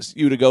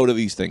you to go to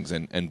these things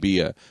and be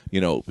a,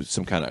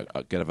 some kind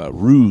of a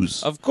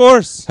ruse. Of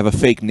course. Have a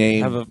fake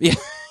name.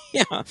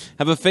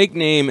 Have a fake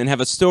name and have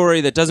a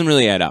story that doesn't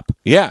really add up.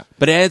 Yeah.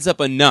 But it adds up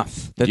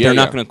enough that they're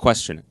not going to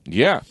question it.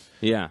 Yeah.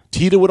 Yeah.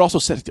 Tita would also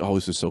set it. Oh,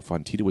 this is so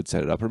fun. Tita would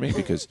set it up for me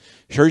because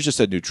hers just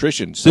said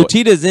nutrition. So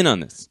Tita's in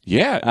on this.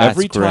 Yeah. That's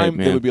Every great, time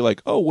man. they would be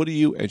like, "Oh, what are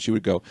you?" And she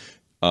would go.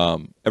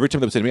 Every time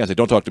they would say to me, I said,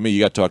 "Don't talk to me.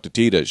 You got to talk to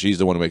Tita. She's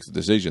the one who makes the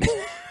decisions."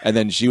 And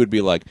then she would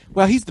be like,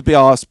 "Well, he's the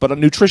boss, but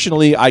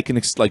nutritionally, I can."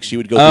 Like she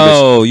would go.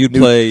 Oh, through this you'd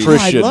play-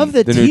 nutrition. I love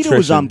that The Tita was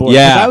nutrition. on board.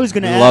 Yeah, 'cause I was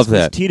going to I ask, love was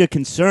that. Tita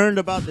concerned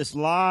about this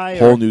lie?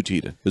 Whole new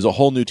Tita. There's a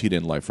whole new Tita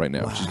in life right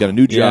now. She's got a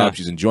new job. Yeah.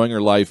 She's enjoying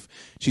her life.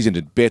 She's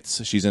into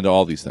bits. She's into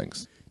all these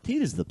things.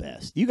 Tita's the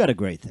best. You got a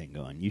great thing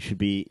going. You should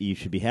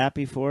be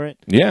happy for it.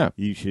 Yeah.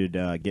 You should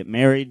get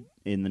married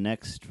in the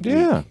next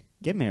Yeah. week.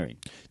 Get married.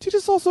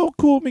 Tita's also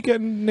cool with me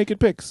getting naked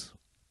pics.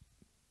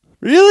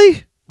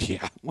 Really?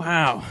 Yeah.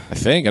 Wow. I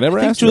think. I never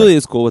I think asked Julie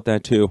is cool with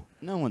that, too.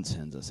 No one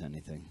sends us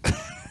anything.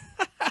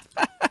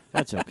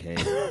 That's okay.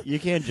 You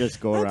can't just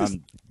go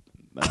around.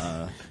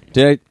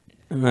 Did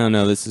I? Oh,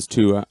 no, this is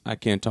too... I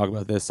can't talk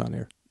about this on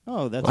here.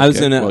 Oh, that's I was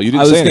Okay. gonna. Well, you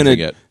didn't I was say gonna, anything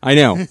yet. I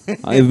know.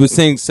 I was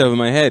saying stuff in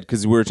my head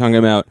because we were talking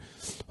about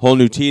whole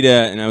new Tita,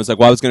 and I was like,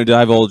 "Well, I was going to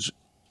divulge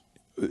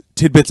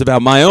tidbits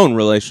about my own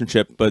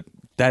relationship, but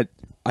that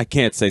I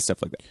can't say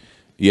stuff like that.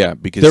 Yeah,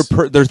 because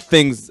They're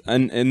things,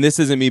 and this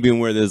isn't me being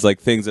weird. There's like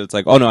things that it's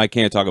like, oh no, I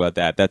can't talk about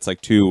that. That's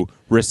like too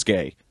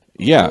risque.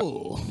 yeah.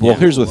 Well,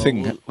 here's the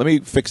thing. Let me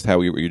fix how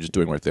you're just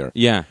doing right there.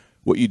 Yeah.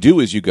 What you do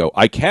is you go,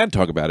 I can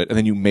talk about it, and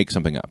then you make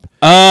something up. Oh,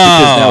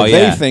 Because now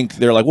yeah. they think,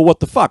 they're like, well, what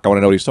the fuck? I want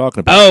to know what he's talking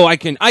about. Oh, I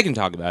can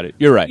talk about it.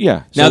 You're right.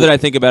 Yeah, Now so- that I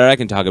think about it, I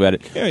can talk about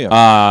it.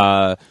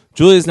 Yeah.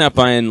 Julia's not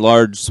buying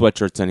large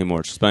sweatshirts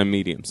anymore. She's buying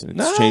mediums, and it's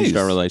Nice. changed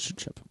our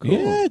relationship.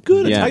 Yeah,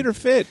 good. Yeah. A tighter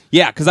fit.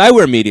 Yeah, because I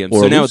wear mediums, Or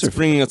so a now looser it's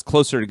bringing us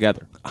closer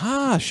together.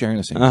 Ah, sharing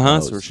the same So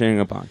clothes. we're sharing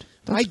a bond.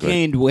 I great.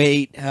 gained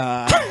weight.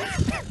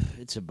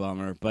 It's a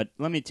bummer, but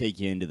let me take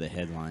you into the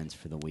headlines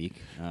for the week.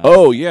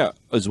 Oh, yeah.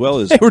 As well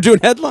as... Hey, we're doing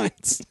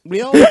headlines.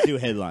 We always do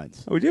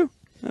headlines. Oh, we do?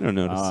 I don't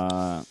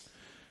notice.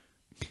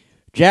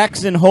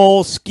 Jackson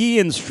Hole ski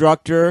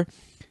instructor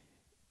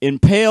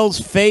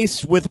impales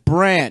face with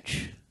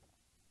branch.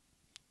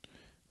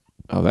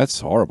 Oh, that's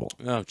horrible.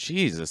 Oh,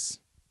 Jesus.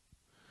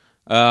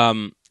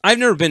 I've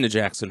never been to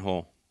Jackson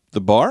Hole. The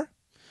bar?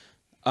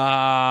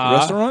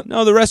 Restaurant?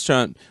 No, the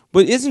restaurant.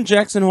 But isn't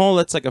Jackson Hole,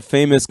 that's like a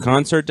famous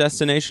concert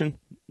destination?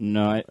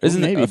 No,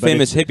 Isn't maybe, it a but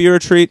famous it's- hippie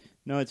retreat?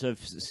 No, it's a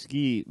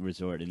ski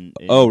resort in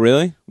Oh,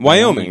 really?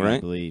 Wyoming, I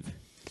right? believe.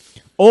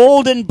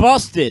 Old and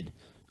busted,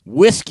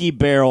 whiskey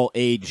barrel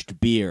aged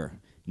beer.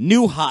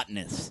 New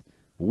hotness,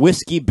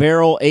 whiskey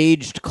barrel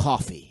aged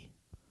coffee.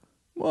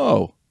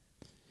 Whoa.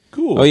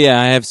 Cool. Oh, yeah,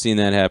 I have seen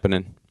that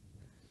happening.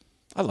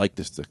 I like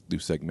this new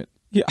segment.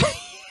 Yeah.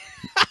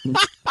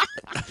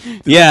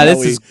 Yeah,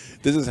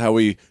 This is how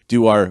we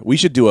do our... We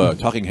should do a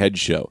Talking Head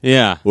show.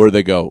 Yeah. Where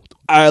they go,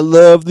 I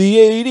love the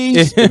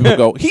 80s. And we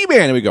go,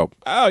 He-Man. And we go,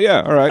 oh,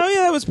 yeah, all right. Oh,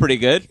 yeah, that was pretty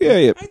good. Yeah,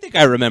 yeah. I think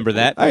I remember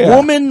that. Yeah.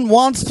 Woman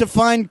wants to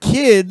find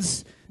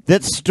kids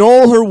that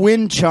stole her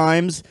wind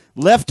chimes,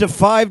 left a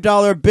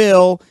 $5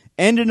 bill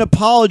and an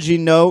apology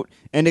note,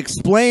 and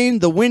explained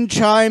the wind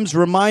chimes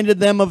reminded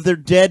them of their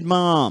dead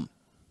mom.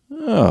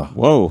 Oh,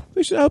 Whoa.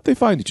 I hope they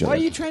find each other. Why are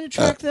you trying to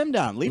track them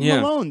down? Leave yeah.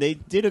 them alone. They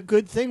did a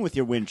good thing with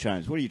your wind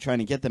chimes. What are you trying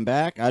to get them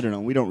back? I don't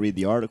know. We don't read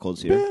the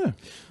articles here. Yeah.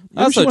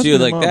 Also, Maybe she too,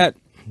 wants to like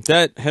be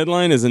their that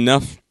headline is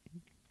enough.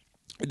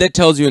 That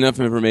tells you enough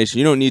information.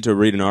 You don't need to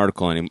read an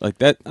article anymore. Like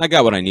that, I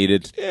got what I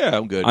needed. Yeah,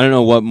 I'm good. I don't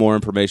know what more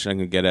information I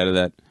can get out of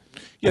that.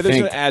 Yeah, I they're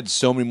think- going to add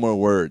so many more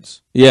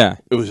words. Yeah.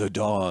 It was a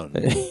dawn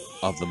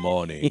of the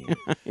morning,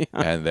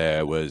 and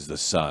there was the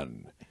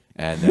sun,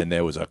 and then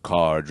there was a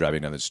car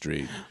driving down the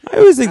street. I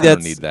always think I don't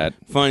that's need that.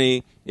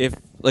 funny if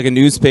like a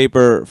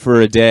newspaper for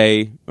a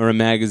day or a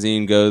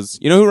magazine goes,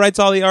 you know who writes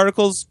all the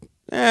articles?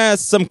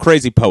 Some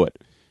crazy poet.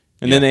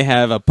 And then they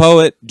have a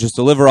poet just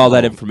deliver all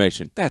that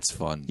information. That's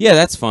fun. Yeah,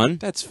 that's fun.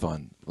 That's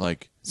fun.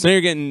 Like, So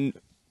you're getting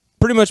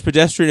pretty much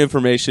pedestrian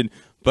information,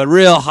 but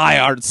real high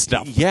art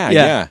stuff.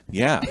 yeah.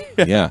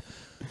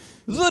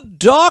 The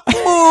dark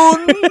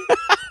moon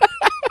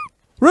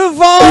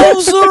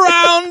revolves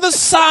around the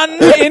sun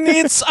in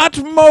its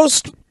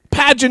utmost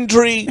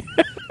pageantry.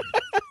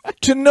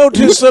 To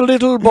notice a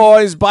little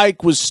boy's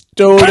bike was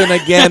stolen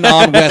again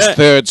on West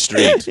 3rd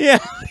Street. Yeah,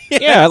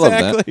 Yeah, I love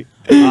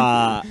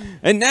that.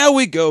 And now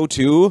we go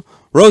to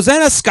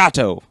Rosanna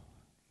Scotto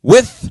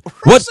with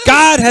what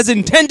God has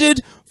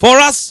intended for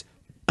us,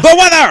 the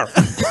weather.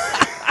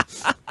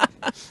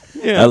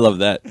 I love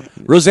that.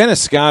 Rosanna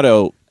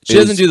Scotto. She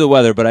doesn't do the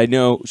weather, but I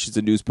know she's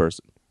a news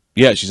person.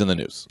 Yeah, she's on the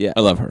news. Yeah.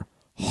 I love her.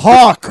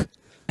 Hark!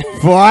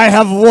 For I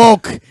have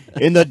woke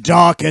in the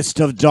darkest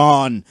of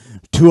dawn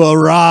to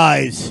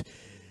arise.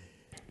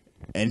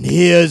 And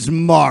here's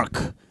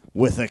Mark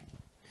with a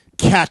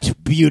cat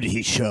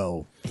beauty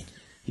show.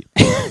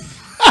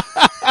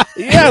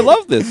 Yeah, I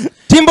love this.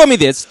 Timbo me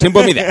this,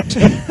 timbo me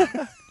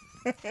that.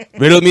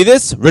 Riddle me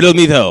this, riddle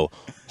me though.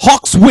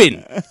 Hawks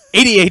win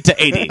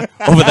 88-80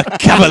 over the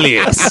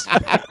Cavaliers.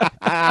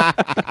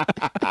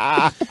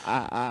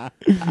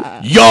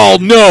 Y'all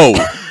know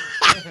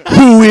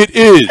who it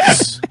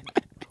is.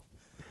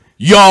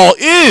 Y'all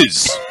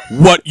is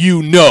what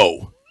you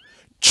know.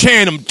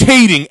 Channing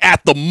Tatum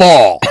at the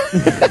mall.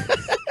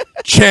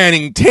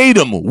 Channing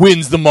Tatum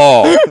wins them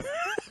all.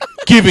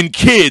 Giving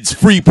kids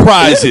free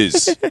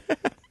prizes.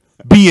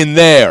 Being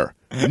there,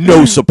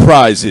 no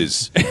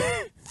surprises.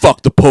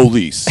 Fuck the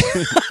police.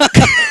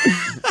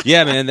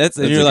 Yeah, man, and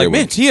you're a like, good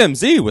man, one.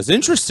 TMZ was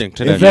interesting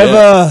today. If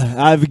ever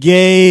I've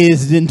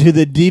gazed into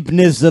the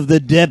deepness of the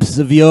depths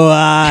of your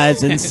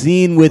eyes and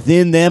seen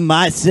within them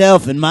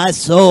myself and my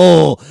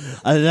soul,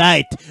 a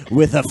light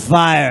with a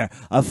fire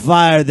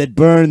that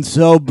burned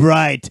so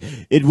bright,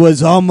 it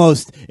was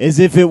almost as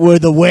if it were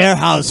the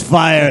warehouse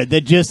fire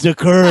that just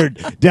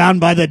occurred down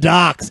by the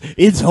docks.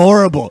 It's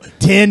horrible.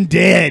 10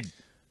 dead.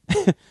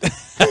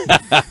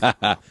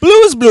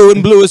 Blue is blue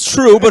and blue is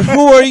true, but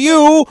who are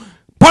you?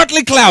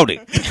 Partly cloudy.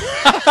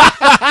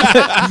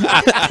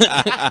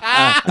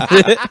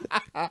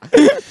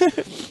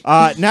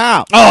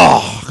 Now.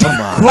 Oh, come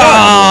on.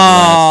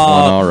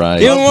 All right.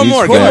 Give him one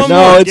more. Fair. Give him one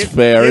No, more. it's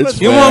fair. It's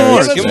Give him fair. one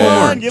more. It's Give him fair.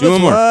 one more. Give him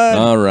one more.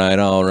 All right.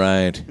 All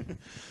right.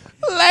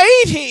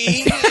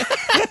 Lady,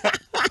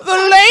 the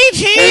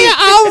lady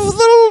of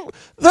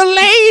the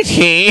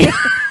lady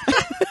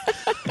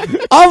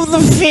of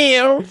the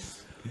field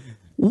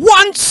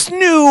once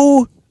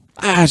knew.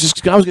 I was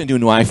going to do a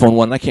new iPhone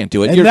one. I can't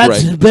do it. And You're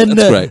that's right. been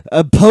That's great.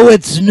 a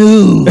Poet's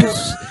News.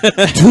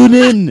 Tune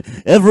in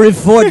every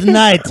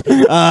fortnight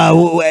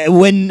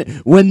when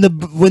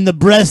the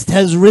breast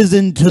has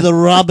risen to the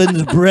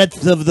robin's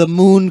breadth of the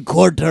moon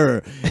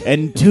quarter,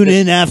 and tune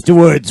in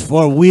afterwards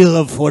for Wheel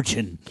of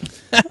Fortune.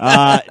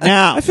 Now,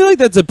 I feel like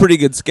that's a pretty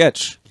good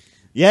sketch.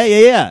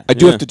 yeah. I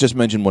do have to just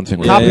mention one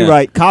thing.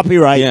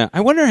 Copyright. Yeah,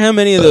 I wonder how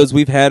many of those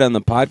we've had on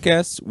the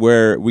podcast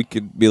where we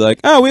could be like,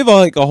 oh, we have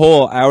like a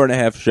whole hour and a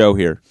half show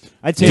here.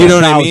 I'd say Do you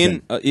know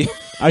 1,000. what I mean?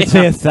 I'd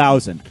say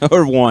 1,000.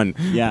 Or one.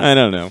 Yeah. I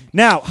don't know.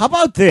 Now, how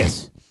about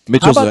this?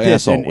 Mitchell's how about an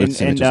this? asshole. Let's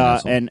say Mitchell's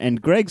an asshole.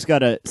 And Greg's got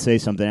to say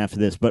something after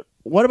this. But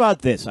what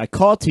about this? I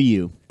call to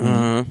you.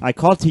 Uh-huh. I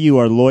call to you,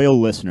 our loyal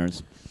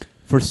listeners,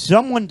 for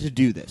someone to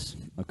do this.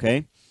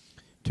 Okay,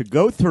 to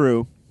go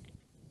through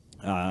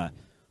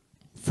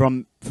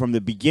from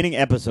the beginning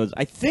episodes.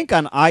 I think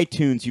on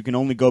iTunes you can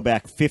only go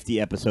back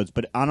 50 episodes,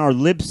 but on our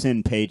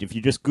Libsyn page, if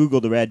you just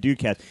Google the Rad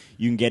Dudecast,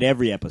 you can get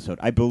every episode.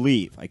 I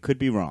believe. I could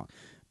be wrong.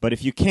 But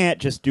if you can't,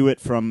 just do it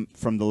from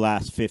the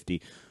last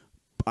 50.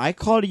 I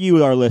call to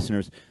you, our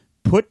listeners,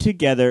 put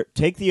together,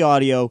 take the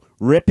audio,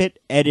 rip it,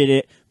 edit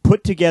it,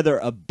 put together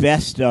a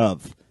best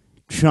of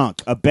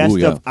chunk, a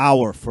best of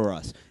hour for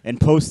us, and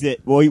post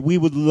it. Well, we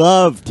would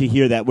love to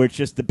hear that, where it's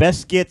just the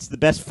best skits, the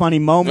best funny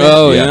moments.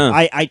 Oh, yeah.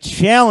 I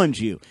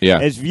challenge you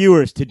as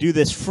viewers to do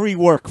this free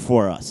work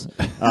for us.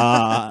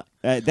 That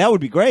would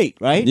be great,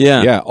 right?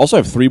 Yeah. Yeah. Also, I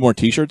have 3 more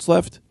T-shirts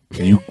left.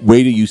 And you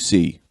wait till you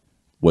see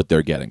what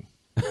they're getting.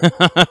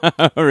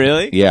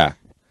 Really? Yeah.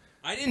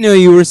 I didn't know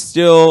you were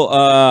still.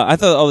 I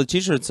thought all the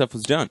T-shirt stuff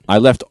was done. I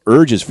left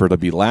Urges for it to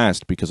be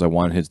last because I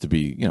wanted his to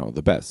be,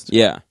 the best.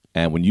 Yeah.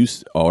 And when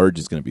Urge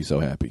is going to be so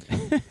happy.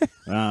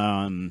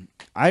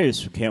 I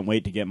just can't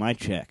wait to get my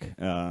check.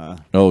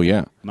 Oh,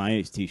 yeah.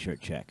 My T-shirt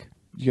check.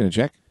 You going to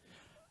check?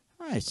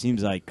 It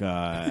seems like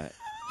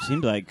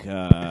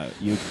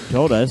you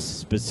told us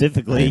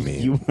specifically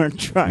you weren't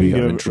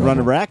trying to run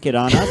a racket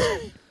on us.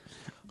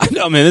 I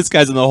know, man. This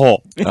guy's in the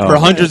hole for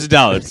hundreds of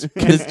dollars.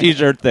 This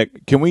T-shirt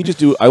thick. Can we just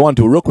do? I want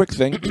to do a real quick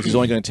thing. This is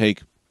only going to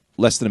take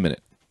less than a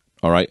minute.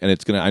 All right, and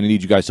it's gonna. I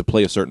need you guys to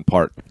play a certain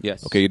part.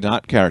 Yes. Okay,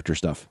 not character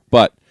stuff,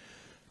 but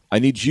I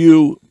need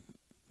you,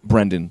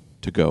 Brendan,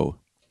 to go.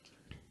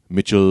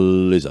 Mitchell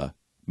Liza.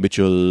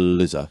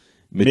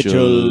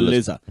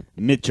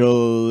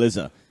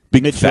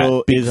 Big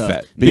fat, big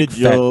fat, big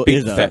fat,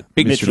 big fat,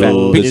 big fat,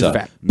 big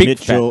fat, big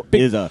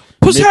fat,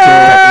 pussy, big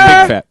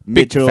fat,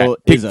 big fat,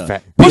 big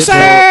fat, pussy,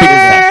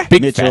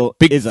 big fat,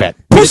 big fat,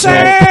 pussy,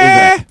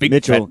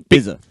 big fat,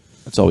 big.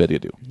 That's all we had to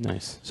do.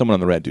 Nice. Someone on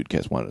the Rad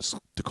Dudecast wanted us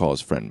to call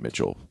his friend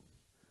Mitchell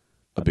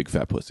a big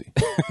fat pussy.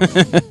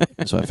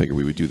 So I figured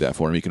we would do that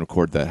for him. He can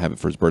record that, have it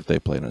for his birthday,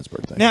 play it on his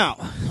birthday. Now,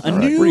 where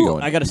are you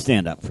going? I got to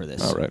stand up for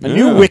this. All right. A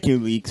new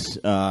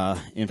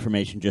WikiLeaks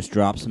information just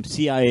dropped. Some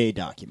CIA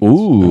documents.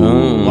 Ooh.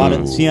 A lot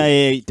of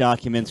CIA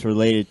documents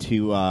related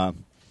to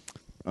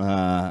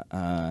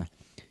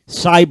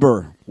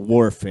cyber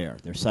warfare,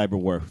 their cyber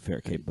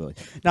warfare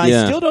capability. Now,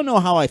 I still don't know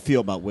how I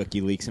feel about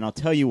WikiLeaks, and I'll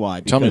tell you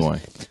why. Tell me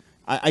why.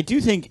 I do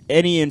think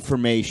any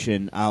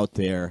information out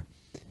there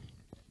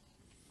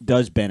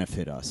does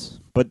benefit us,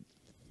 but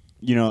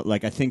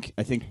I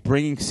think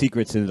bringing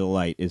secrets into the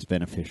light is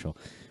beneficial.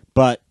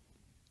 But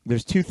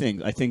there's two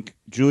things. I think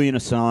Julian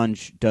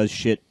Assange does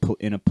shit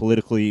in a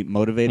politically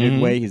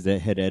motivated way. He's the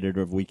head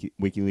editor of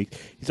WikiLeaks.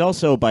 He's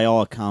also, by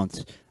all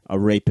accounts, a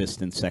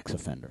rapist and sex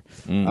offender.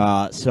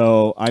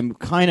 So I'm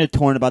kind of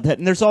torn about that.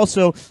 And there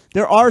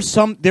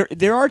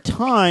are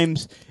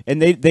times,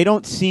 and they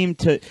don't seem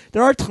to.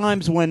 There are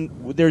times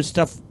when there's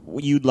stuff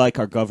you'd like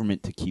our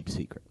government to keep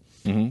secret.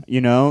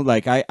 You know,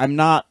 like I'm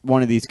not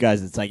one of these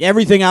guys that's like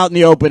everything out in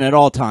the open at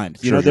all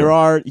times. You know,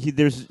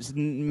 there's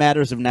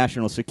matters of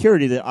national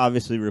security that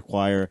obviously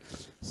require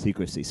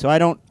secrecy. So I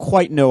don't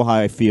quite know how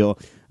I feel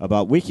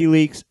about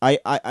WikiLeaks.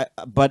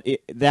 But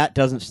that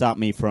doesn't stop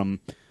me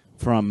from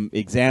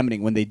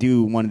examining when they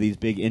do one of these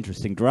big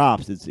interesting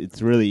drops.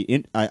 It's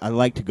really I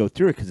like to go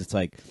through it because it's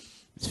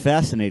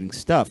fascinating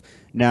stuff.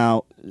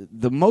 Now,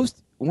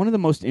 one of the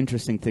most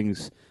interesting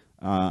things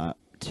to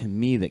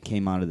me that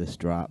came out of this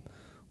drop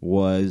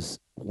was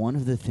one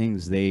of the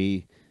things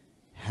they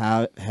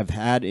have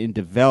had in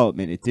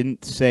development. It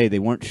didn't say, they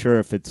weren't sure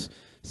if it's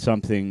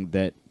something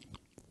that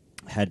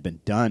had been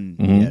done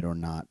yet or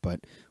not,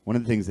 but one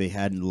of the things they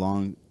had in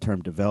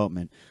long-term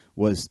development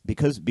was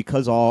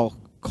because all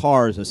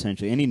cars,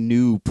 essentially, any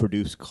new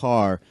produced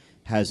car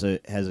has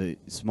a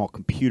small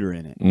computer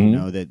in it. You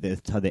know,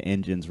 that's how the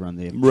engines run.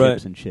 They have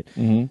chips and shit.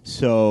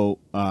 So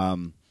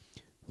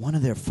one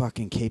of their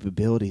fucking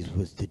capabilities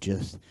was to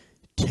just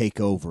take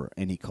over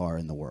any car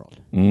in the world.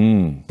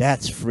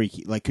 That's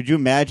freaky. Like, could you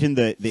imagine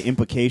the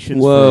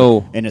implications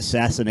for an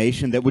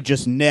assassination that would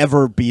just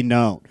never be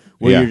known?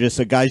 Where you're just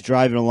a guy's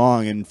driving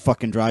along and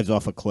fucking drives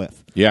off a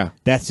cliff. Yeah,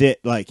 that's it.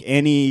 Like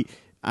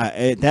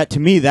that to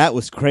me, that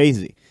was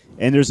crazy.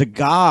 And there's a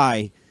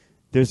guy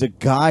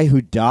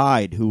who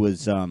died who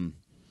was I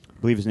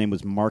believe his name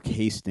was Mark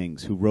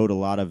Hastings, who wrote a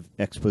lot of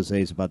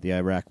exposés about the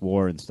Iraq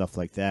War and stuff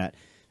like that.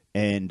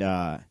 And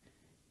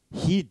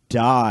he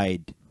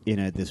died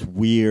in this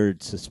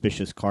weird,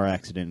 suspicious car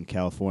accident in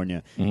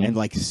California. And,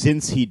 like,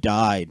 since he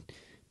died,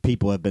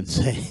 people have been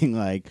saying,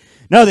 like,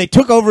 no, they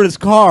took over his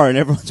car. And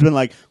everyone's been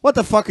like, what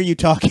the fuck are you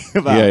talking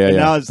about? And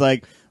now it's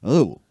like,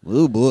 oh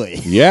boy.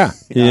 Yeah.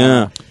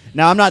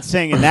 Now, I'm not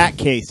saying in that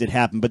case it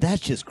happened, but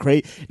that's just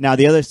crazy. Now,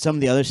 some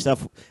of the other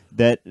stuff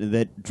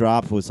that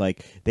dropped was,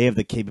 like, they have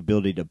the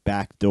capability to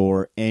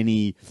backdoor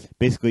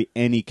basically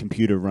any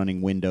computer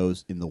running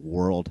Windows in the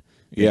world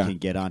they can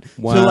get on.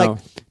 Wow. So, like,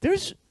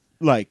 there's,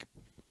 like,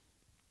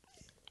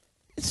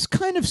 it's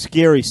kind of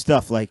scary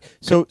stuff. Like,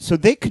 so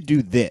they could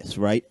do this,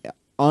 right?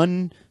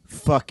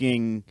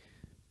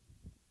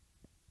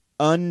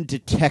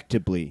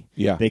 Undetectably.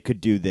 They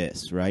could do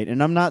this, right?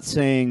 And I'm not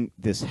saying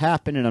this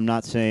happened, and I'm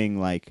not saying,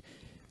 like,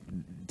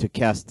 to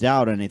cast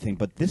doubt on anything,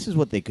 but this is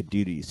what they could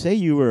do to you. Say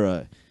you were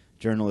a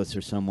journalist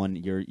or someone,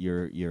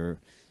 you're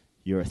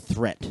a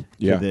threat to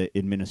the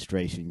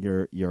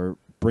administration. You're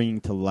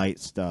bringing to light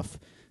stuff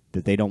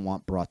that they don't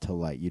want brought to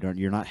light.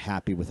 You're not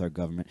happy with our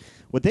government.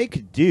 What they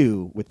could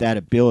do with that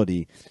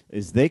ability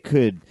is they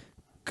could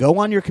go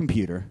on your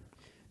computer.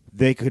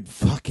 They could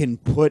fucking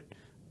put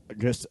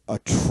just a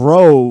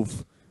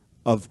trove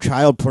of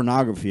child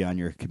pornography on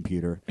your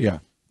computer. Yeah.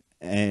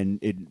 And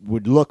it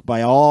would look,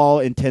 by all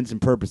intents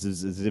and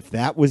purposes, as if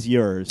that was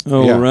yours.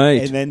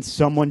 Right. And then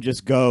someone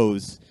just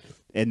goes,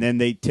 and then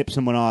they tip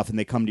someone off, and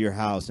they come to your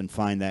house and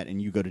find that,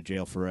 and you go to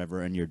jail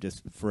forever, and you're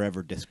just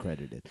forever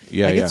discredited.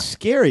 It's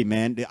scary,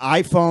 man. The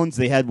iPhones,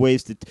 they had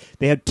ways to.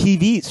 They had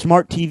TVs,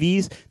 smart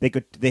TVs.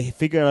 They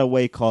figured out a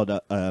way called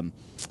a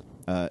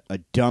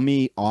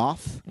dummy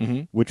off,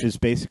 which is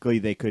basically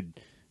they could.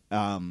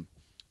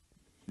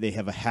 They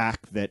have a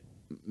hack that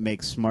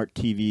makes smart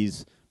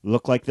TVs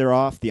look like they're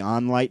off. The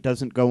on light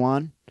doesn't go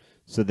on.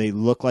 So they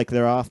look like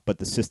they're off, but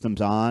the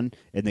system's on,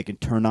 and they can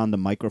turn on the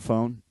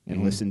microphone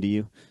and listen to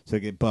you. So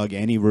they could bug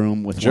any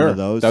room with one of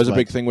those. That was a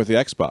big thing with the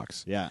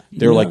Xbox. Yeah.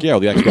 They were like, the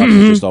Xbox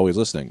is just always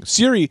listening.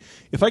 Siri,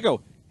 if I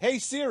go, hey,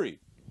 Siri.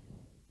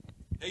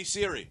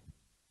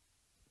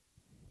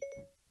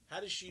 How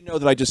does she know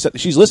that I just said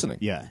she's listening?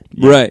 Yeah.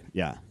 Right.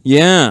 Yeah.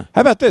 Yeah.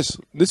 How about this?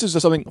 This is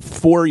something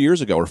 4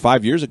 years ago or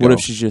 5 years ago. What if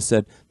she just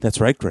said,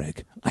 that's right,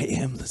 Greg. I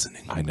am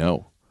listening. I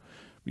know.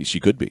 She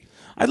could be.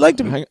 I'd like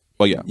to...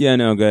 Well, yeah. Yeah,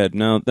 no, go ahead.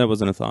 No, that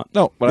wasn't a thought.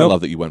 No, but I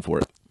love that you went for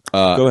it.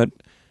 Go ahead.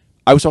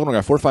 I was talking to a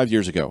guy 4 or 5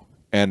 years ago,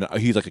 and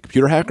he's like a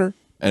computer hacker,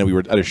 and we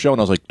were at a show, and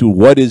I was like, dude,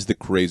 what is the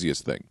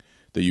craziest thing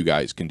that you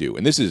guys can do?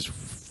 And this is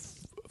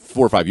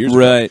 4 or 5 years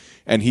ago.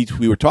 And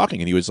we were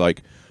talking, and he was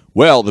like,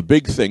 well, the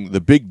big thing,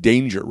 the big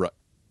danger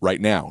right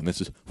now, and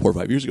this is 4 or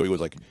 5 years ago, he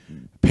was like,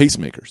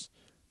 pacemakers.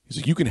 He's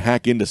like, you can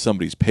hack into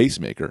somebody's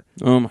pacemaker.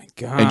 Oh, my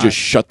God. And just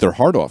shut their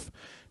heart off.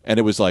 And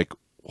it was like,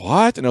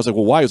 what? And I was like,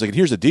 well, why? He was like,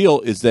 here's the deal,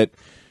 is that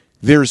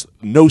there's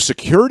no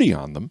security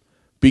on them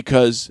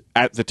because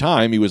at the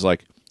time he was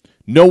like,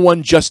 no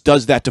one just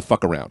does that to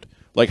fuck around.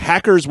 Like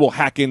hackers will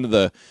hack into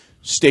the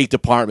State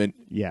Department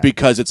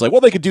because it's like, well,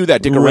 they could do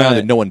that, dick around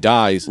and no one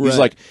dies. He's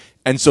like,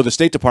 and so the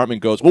State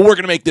Department goes, well, we're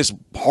going to make this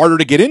harder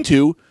to get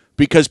into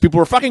because people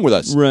are fucking with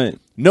us. Right.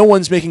 No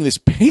one's making this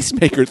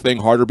pacemaker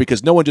thing harder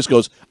because no one just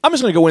goes, I'm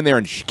just going to go in there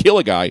and kill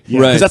a guy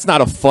because that's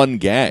not a fun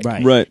gag.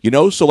 Right. You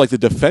know, so like the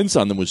defense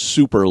on them was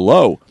super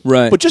low.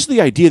 Right. But just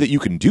the idea that you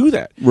can do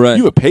that. Right.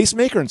 You have a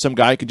pacemaker and some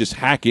guy can just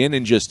hack in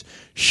and just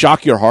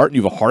shock your heart and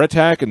you have a heart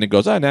attack and it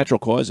goes, natural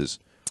causes.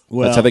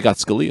 Well, that's how they got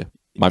Scalia.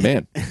 My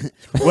man.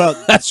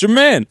 Well, That's your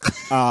man.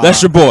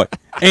 That's your boy,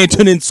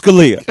 Antonin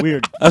Scalia.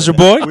 weird. That's your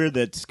boy? Weird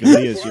that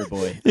Scalia's your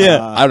boy.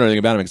 Yeah. I don't know anything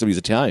about him except he's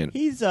Italian.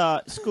 He's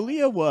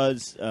Scalia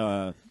was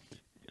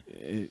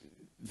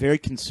very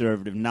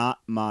conservative, not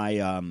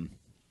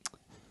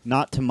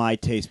to my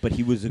taste, but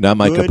he was Not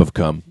my cup of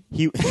cum.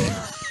 He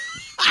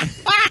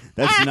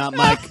That's not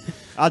my.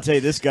 I'll tell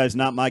you, this guy's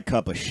not my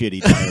cup of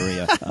shitty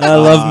diarrhea. I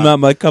love not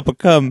my cup of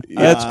cum.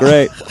 That's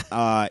great.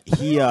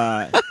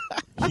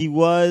 He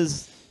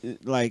was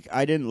like,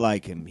 I didn't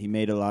like him. He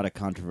made a lot of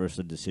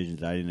controversial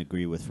decisions I didn't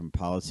agree with from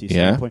policy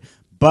standpoint.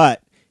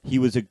 But he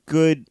was a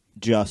good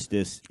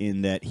justice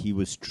in that he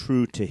was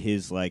true to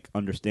his like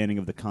understanding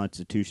of the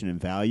Constitution and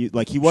value.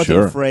 Like he wasn't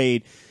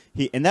afraid.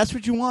 And that's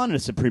what you want in a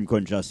Supreme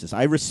Court justice.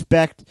 I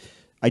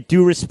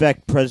do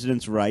respect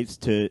presidents' rights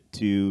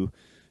to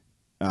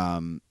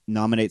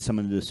nominate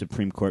someone to the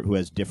Supreme Court who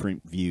has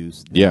different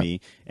views than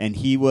me. And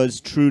he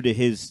was true to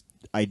his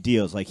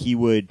ideals. Like he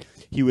would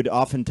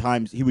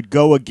oftentimes he would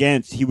go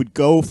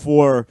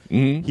for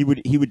he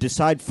would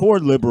decide for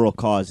liberal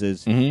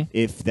causes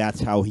if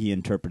that's how he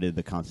interpreted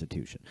the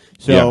Constitution.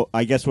 So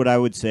I guess what I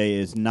would say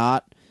is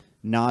not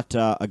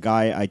a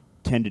guy I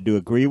tended to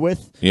agree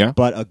with,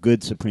 but a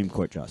good Supreme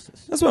Court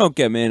justice. That's what I don't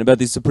get, man, about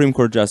these Supreme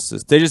Court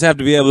justices. They just have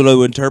to be able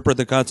to interpret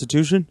the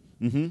Constitution,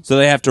 so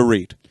they have to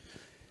read.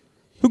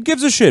 Who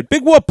gives a shit?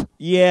 Big whoop.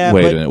 Yeah,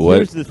 Wait but a minute. What?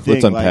 here's the thing,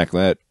 Let's unpack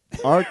that.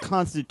 Our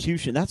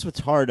Constitution, that's what's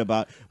hard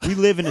about. We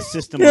live in a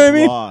system You know of what I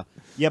mean? law.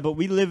 Yeah, but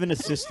we live in a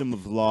system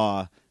of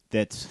law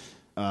that's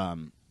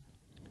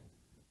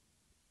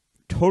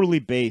totally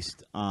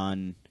based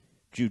on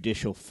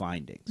judicial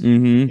findings.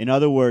 In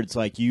other words,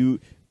 like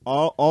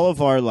all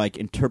of our like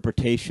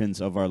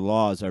interpretations of our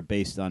laws are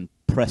based on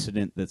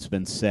precedent that's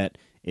been set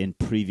in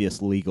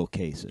previous legal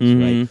cases,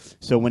 right?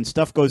 So when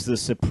stuff goes to the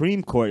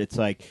Supreme Court, it's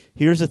like,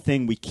 here's a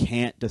thing we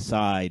can't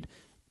decide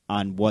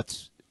on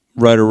what's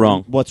right or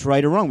wrong. What's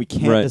right or wrong. We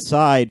can't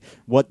decide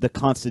what the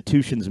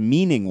Constitution's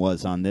meaning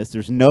was on this.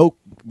 There's no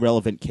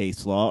relevant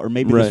case law, or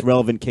maybe this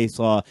relevant case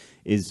law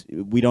is,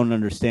 we don't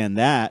understand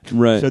that.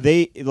 Right. So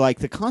they,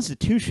 like, the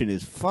Constitution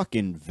is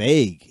fucking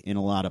vague in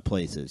a lot of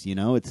places, you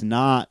know? It's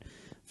not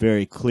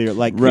very clear.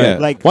 Like,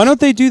 like why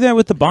don't they do that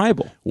with the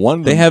Bible?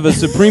 They have a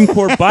Supreme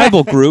Court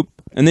Bible group,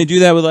 and they do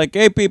that with like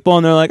gay people,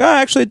 and they're like, oh,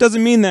 actually, it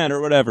doesn't mean that, or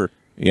whatever.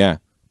 Yeah,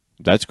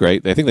 that's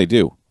great. I think they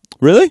do.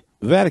 Really?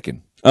 The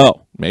Vatican.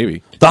 Oh,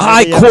 maybe. The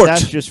High Court.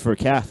 That's just for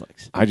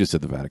Catholics. I just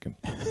said the Vatican.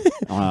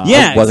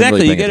 Yeah, exactly.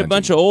 Really you get a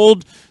bunch of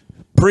old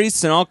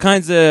priests and all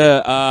kinds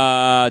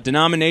of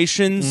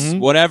denominations,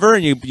 whatever,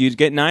 and you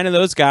get 9 of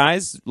those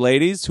guys,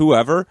 ladies,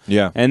 whoever,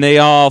 and they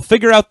all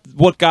figure out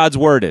what God's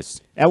word is.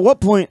 At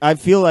what point, I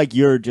feel like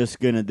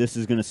this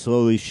is gonna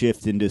slowly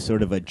shift into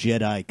sort of a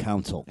Jedi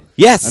council.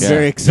 Yes, I'm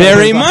very excited.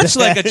 Very about much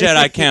that. like a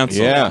Jedi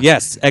council. Yeah.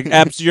 Yes,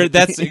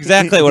 that's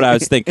exactly what I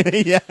was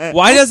thinking. Yeah.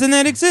 Why doesn't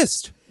that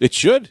exist? It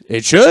should.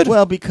 It should.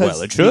 Well,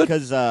 because it should.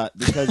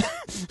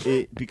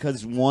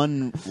 because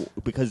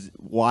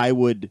why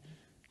would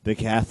the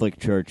Catholic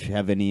Church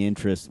have any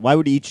interest? Why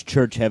would each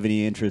church have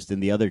any interest in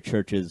the other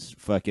church's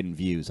fucking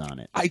views on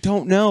it? I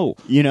don't know.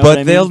 You know, but what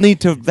I they'll mean? need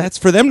to. That's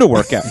for them to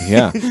work out.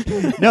 Yeah.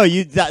 No,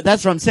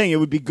 that's what I'm saying. It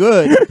would be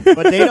good,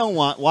 but they don't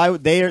want. Why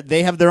would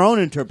they have their own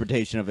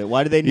interpretation of it?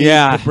 Why do they need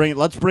to bring?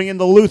 Let's bring in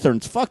the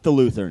Lutherans. Fuck the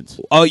Lutherans.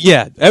 Oh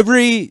yeah,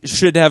 every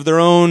should have their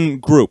own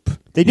group.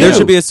 They do. There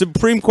should be a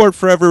Supreme Court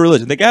for every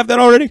religion. They have that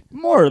already.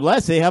 More or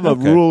less, they have a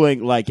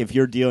ruling. Like if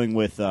you're dealing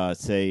with,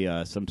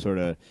 say, some sort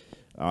of.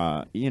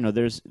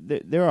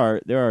 There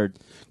are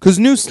because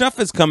new stuff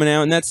is coming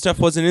out, and that stuff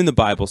wasn't in the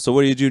Bible. So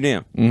what do you do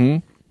now?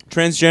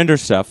 Transgender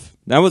stuff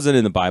that wasn't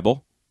in the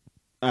Bible.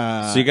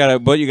 So you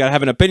gotta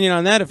have an opinion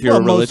on that if you're a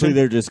religion. Mostly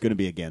they're just going to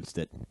be against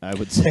it. I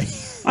would say.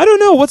 I don't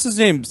know what's his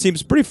name.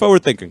 Seems pretty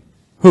forward thinking.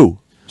 Who?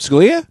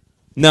 Scalia?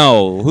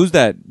 No, who's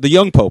that? The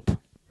young pope.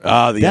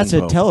 That's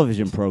a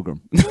television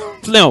program.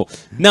 No,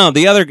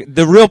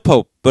 the real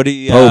pope, but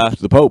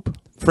the Pope.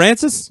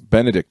 Francis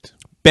Benedict.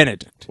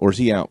 Or is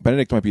he out?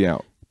 Benedict might be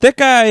out. That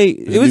guy,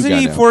 it was new guy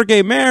he now. for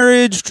gay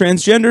marriage,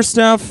 transgender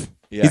stuff.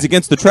 Yeah. He's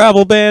against the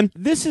travel ban.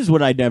 This is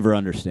what I never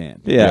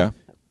understand. Yeah.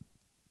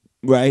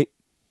 Right?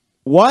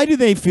 Why do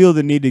they feel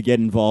the need to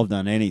get involved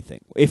on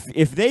anything?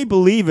 If they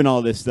believe in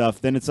all this stuff,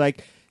 then it's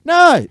like,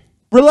 no,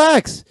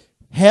 relax.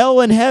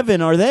 Hell and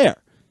heaven are there.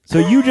 So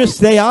you just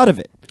stay out of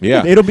it.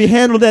 Yeah. It'll be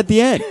handled at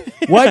the end.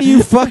 Why do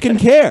you fucking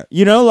care?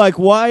 You know, like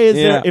why is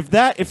there if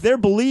they're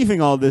believing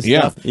all this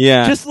stuff,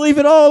 just leave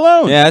it all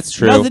alone. Yeah, that's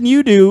true. Nothing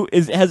you do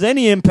has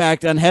any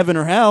impact on heaven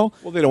or hell.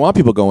 Well, they don't want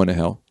people going to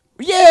hell.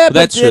 Yeah, but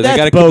That's true. They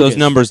got to keep bogus. those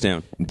numbers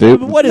down. They,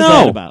 But what is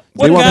that about?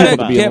 They What want got people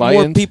to to be get more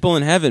enlightened. people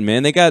in heaven,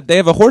 man? They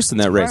have a horse in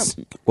that race.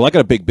 Well, I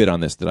got a big bit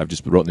on this that I've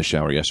just wrote in the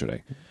shower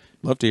yesterday.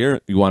 Love to hear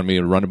it. You wanted me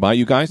to run it by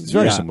you guys? It's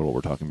very similar to what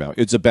we're talking about.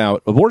 It's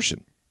about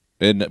abortion.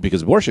 And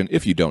because abortion,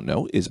 if you don't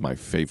know, is my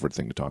favorite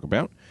thing to talk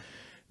about.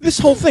 This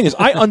whole thing is,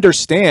 I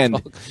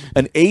understand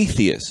an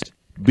atheist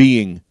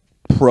being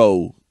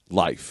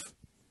pro-life,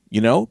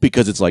 you know,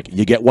 because it's like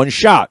you get one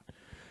shot.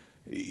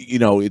 You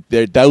know,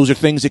 those are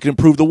things that can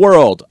improve the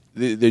world.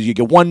 you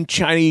get one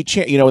Chinese,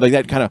 like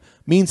that kind of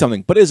means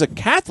something. But as a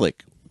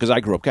Catholic, because I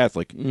grew up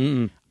Catholic,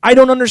 I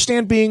don't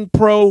understand being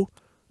pro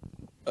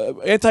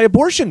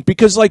anti-abortion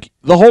because like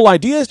the whole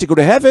idea is to go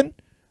to heaven,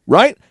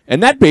 right?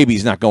 And that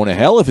baby's not going to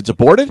hell if it's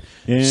aborted.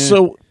 Yeah.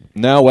 So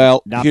no,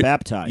 well, Not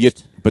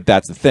baptized. but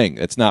that's the thing.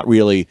 It's not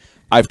really.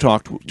 I've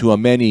talked to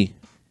many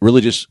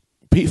religious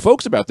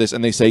folks about this,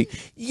 and they say,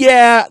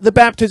 yeah, the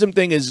baptism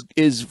thing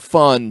is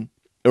fun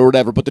or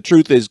whatever, but the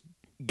truth is,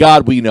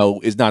 God, we know,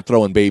 is not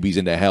throwing babies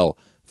into hell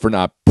for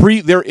not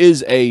There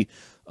is a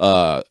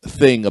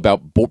thing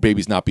about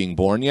babies not being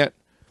born yet.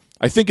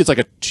 I think it's like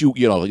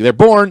they're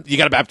born, you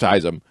got to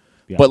baptize them,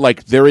 but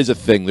like there is a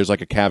thing. There's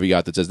like a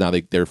caveat that says now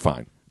they're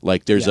fine.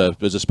 Like there's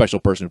a special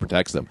person who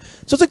protects them.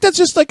 So it's like that's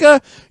just like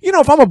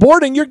if I'm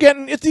aborting,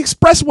 it's the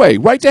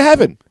expressway right to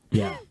heaven.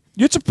 Yeah,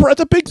 It's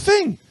a big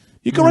thing.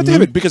 You go right to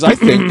heaven because I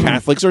think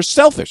Catholics are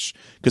selfish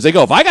because they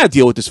go, if I got to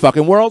deal with this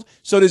fucking world,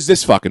 so does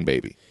this fucking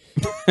baby.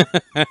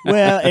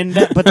 well, and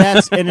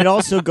it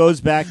also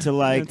goes back to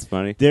like That's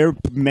funny. They're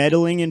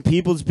meddling in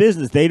people's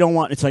business. They don't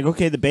want. It's like,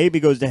 okay, the baby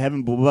goes to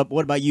heaven, but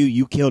what about you?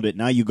 You killed it.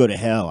 Now you go to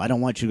hell. I don't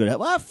want you to go to hell.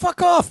 Well,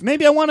 fuck off.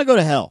 Maybe I want to go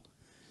to hell.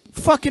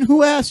 Fucking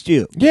who asked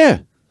you? Yeah,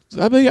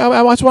 I mean,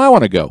 that's why I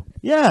want to go.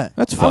 Yeah,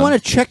 That's fun. I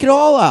want to check it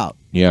all out.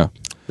 Yeah,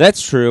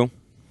 That's true.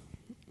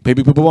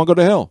 maybe people won't go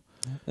to hell.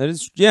 That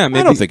is, yeah.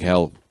 Maybe. I don't think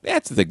hell.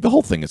 That's the thing. The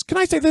whole thing is. Can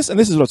I say this? And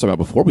this is what I was talking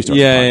about before we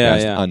started the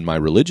podcast on my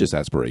religious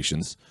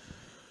aspirations.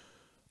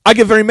 I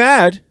get very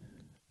mad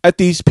at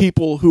these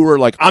people who are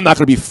like, I'm not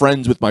going to be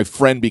friends with my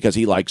friend because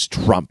he likes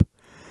Trump.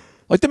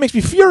 Like, that makes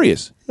me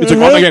furious. It's like,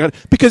 oh my God.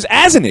 Because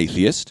as an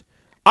atheist,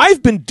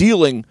 I've been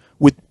dealing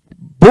with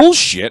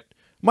bullshit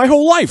my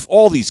whole life.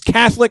 All these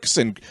Catholics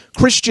and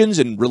Christians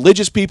and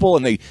religious people,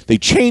 and they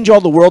change all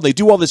the world. They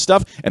do all this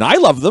stuff, and I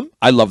love them.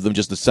 I love them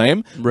just the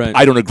same. Right.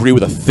 I don't agree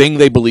with a thing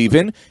they believe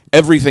in.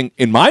 Everything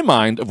in my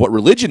mind of what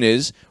religion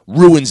is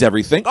ruins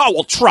everything. Oh,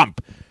 well,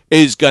 Trump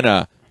is going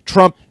to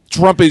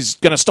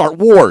start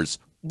wars.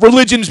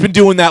 Religion's been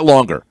doing that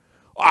longer.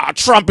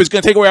 Trump is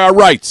going to take away our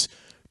rights.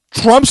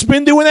 Trump's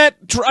been doing that.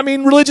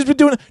 Religion's been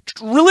doing.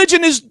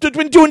 Religion has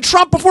been doing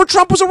Trump before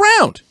Trump was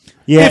around.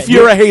 Yeah, if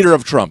you're a hater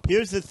of Trump.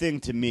 Here's the thing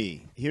to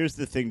me.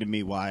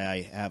 Why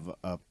I have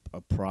a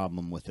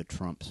problem with a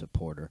Trump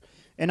supporter.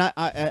 And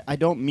I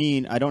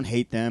don't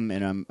hate them,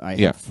 and I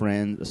have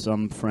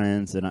some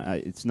friends, and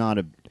it's not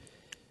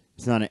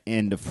an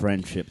end of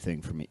friendship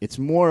thing for me. It's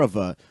more of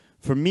a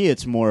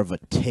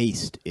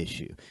taste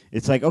issue.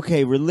 It's like,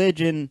 okay,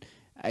 religion,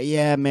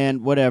 yeah,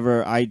 man,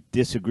 whatever. I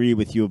disagree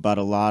with you about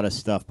a lot of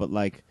stuff, but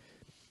like,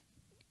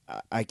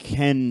 I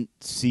can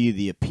see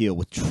the appeal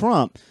with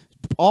Trump.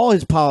 All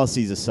his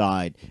policies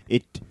aside,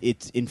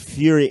 it's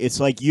infuriating.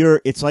 It's like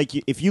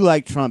if you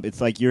like Trump,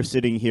 it's like you're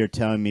sitting here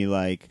telling me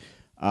like,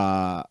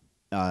 the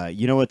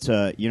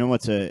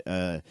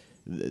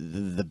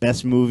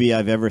best movie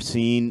I've ever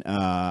seen,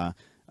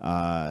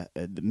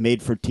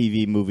 made for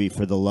TV movie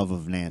For the Love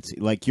of Nancy.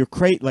 Like you're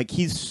like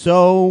he's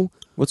so.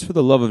 What's For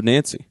the Love of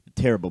Nancy?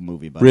 Terrible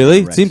movie. By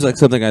Really? Seems like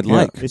something I'd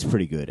like. It's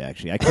pretty good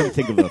actually. I couldn't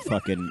think of I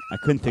couldn't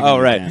think. Oh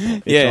of right.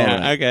 It's Yeah. all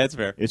right. Okay, that's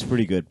fair. It's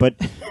pretty good, but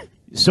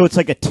so it's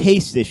like a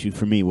taste issue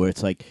for me, where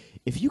it's like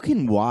if you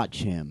can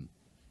watch him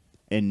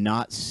and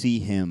not see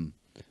him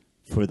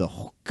for the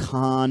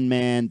con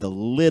man, the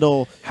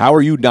little. How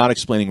are you not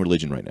explaining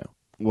religion right now?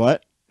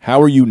 What?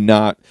 How are you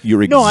not?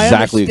 You're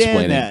exactly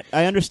explaining that.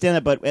 I understand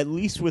that, but at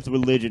least with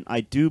religion,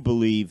 I do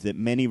believe that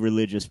many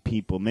religious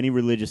people, many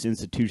religious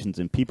institutions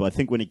and people, I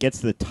think when it gets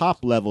to the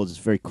top levels, it's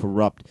very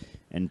corrupt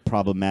and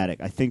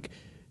problematic. I think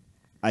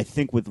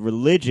with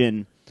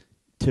religion,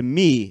 to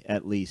me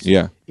at least,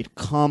 it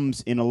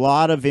comes in a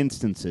lot of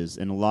instances,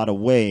 in a lot of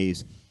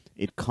ways,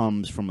 it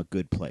comes from a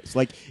good place.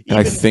 Like, and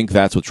I think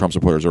that's what Trump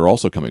supporters are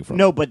also coming from.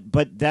 No, but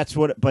that's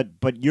what.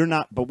 But you're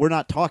not. But we're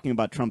not talking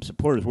about Trump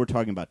supporters. We're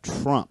talking about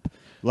Trump.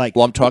 Like,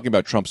 well, I'm talking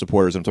about Trump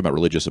supporters. I'm talking about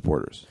religious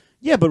supporters.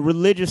 Yeah, but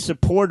religious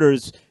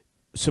supporters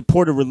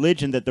support a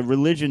religion that the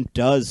religion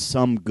does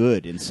some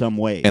good in some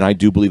way. And I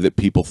do believe that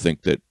people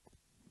think that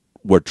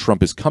where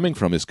Trump is coming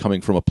from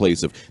a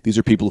place of these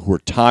are people who are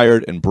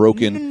tired and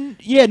broken.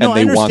 Yeah, no, and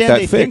they I understand want that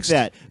they fixed.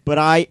 think that,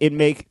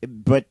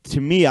 but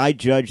to me, I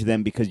judge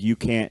them because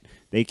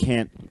they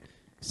can't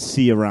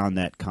see around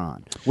that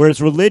con. Whereas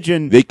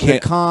religion, the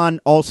con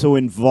also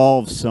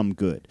involves some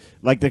good.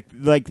 Look,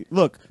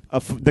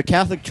 the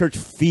Catholic Church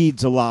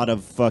feeds a lot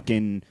of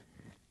fucking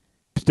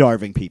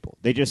starving people.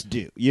 They just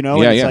do.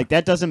 It's like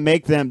that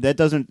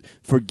doesn't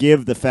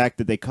forgive the fact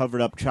that they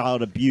covered up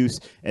child abuse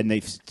and they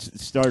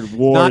started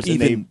wars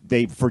and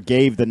they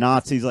forgave the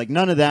Nazis. Like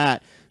none of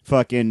that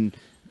fucking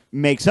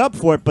makes up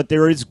for it, but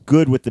there is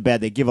good with the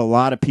bad. They give a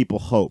lot of people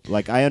hope.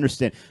 Like I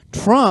understand.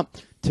 Trump,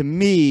 to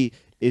me,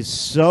 is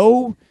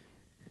so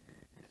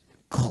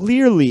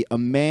clearly a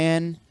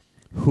man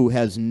who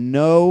has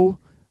no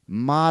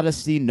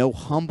modesty, no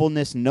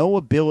humbleness, no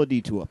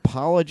ability to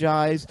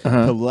apologize,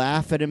 to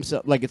laugh at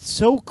himself. Like it's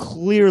so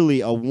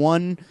clearly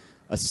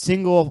a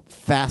single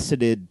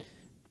faceted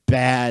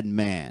bad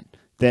man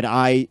that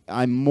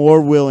I'm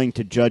more willing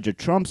to judge a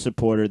Trump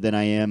supporter than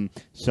I am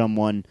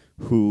someone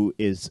who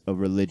is a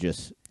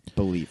religious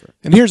believer.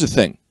 And here's the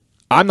thing.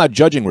 I'm not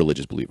judging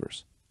religious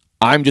believers.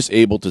 I'm just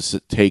able to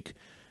take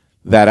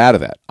that out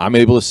of that. I'm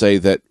able to say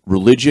that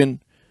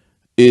religion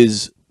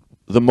is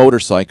the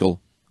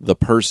motorcycle, the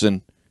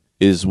person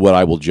is what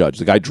I will judge.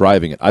 The guy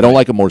driving it. I don't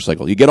like a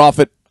motorcycle. You get off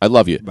it, I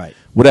love you. Right.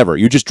 Whatever.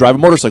 You just drive a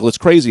motorcycle. It's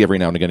crazy every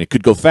now and again. It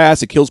could go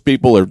fast. It kills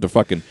people or the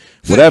fucking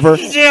whatever.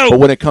 But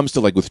when it comes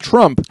to like with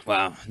Trump.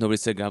 Wow. Nobody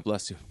said God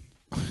bless you.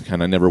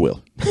 And I never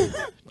will.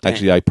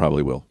 Actually, I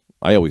probably will.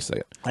 I always say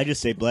it. I just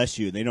say bless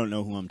you. They don't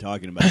know who I'm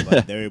talking about,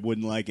 but they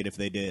wouldn't like it if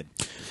they did.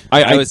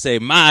 I would say,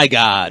 my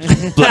God,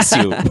 bless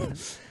you.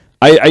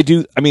 I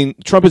do. I mean,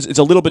 Trump is. It's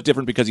a little bit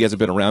different because he hasn't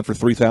been around for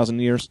 3,000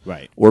 years,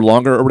 right, or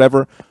longer, or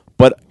whatever.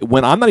 But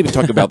when I'm not even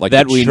talking about like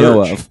that the we church,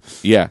 know of,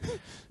 yeah,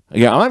 I'm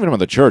not even talking about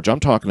the church. I'm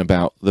talking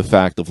about the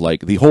fact of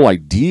like the whole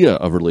idea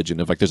of religion.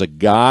 Of like, there's a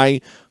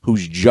guy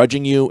who's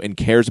judging you and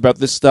cares about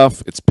this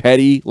stuff. It's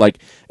petty. Like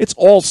it's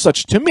all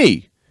such to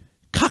me,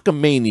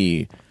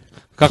 cockamamie,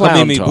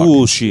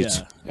 bullshit.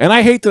 Yeah. And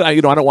I hate that.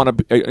 I don't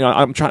want to.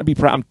 I'm trying to be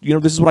proud.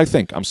 This is what I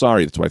think. I'm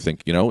sorry. That's what I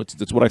think.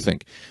 It's what I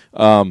think.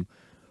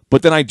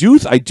 But then I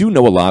do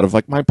know a lot of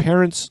like my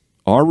parents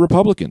are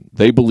Republican.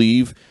 They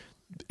believe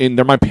in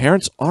their. My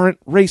parents aren't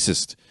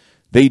racist.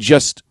 They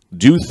just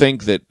do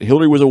think that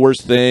Hillary was the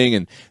worst thing,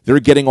 and they're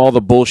getting all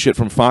the bullshit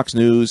from Fox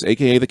News,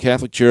 aka the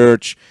Catholic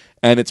Church,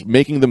 and it's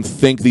making them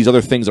think these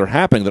other things are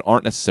happening that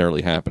aren't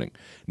necessarily happening.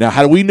 Now,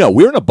 how do we know?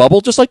 We're in a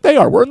bubble just like they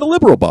are. We're in the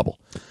liberal bubble.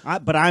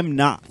 But I'm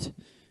not.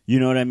 You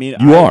know what I mean?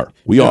 You are.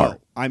 We are.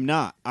 I'm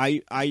not.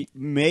 I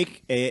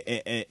make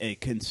a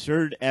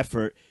concerted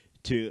effort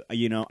to,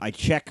 I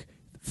check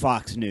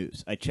Fox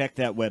News. I check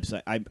that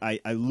website.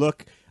 I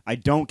look. I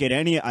don't get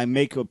any. I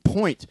make a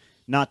point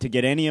not to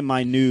get any of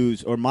my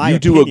news or my You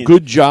do a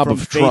good job of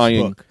Facebook.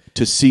 trying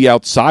to see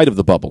outside of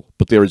the bubble,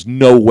 but there is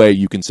no way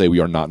you can say we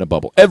are not in a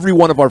bubble. Every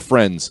one of our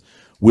friends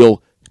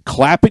will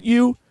clap at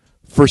you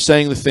for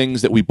saying the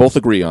things that we both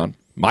agree on.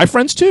 My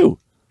friends, too.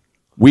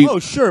 Oh,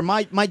 sure.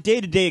 My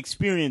day-to-day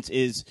experience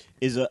is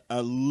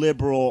a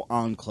liberal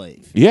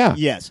enclave. Yeah.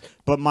 Yes.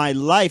 But my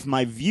life,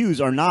 my views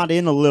are not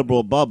in a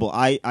liberal bubble.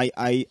 I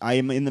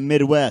am in the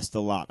Midwest a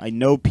lot. I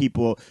know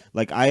people,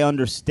 like I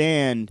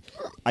understand,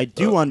 I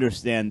do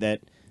understand that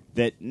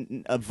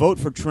a vote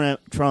for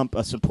Trump,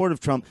 a support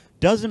of Trump,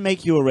 doesn't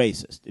make you a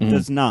racist. It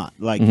does not.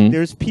 Like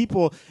there's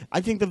people,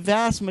 I think the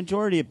vast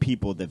majority of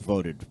people that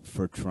voted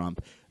for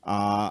Trump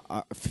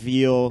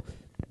feel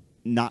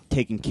not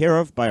taken care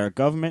of by our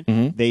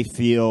government. They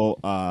feel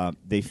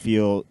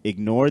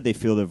ignored. They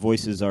feel their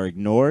voices are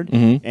ignored,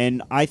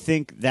 and I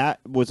think that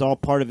was all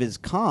part of his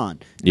con.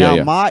 Yeah,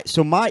 now,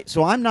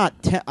 so I'm not.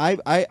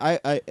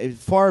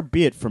 Far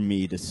be it from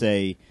me to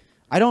say.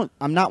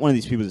 I'm not one of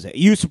these people that say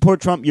you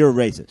support Trump, you're a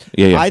racist.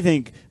 Yeah. I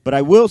think, but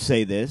I will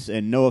say this,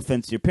 and no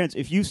offense to your parents,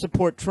 if you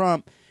support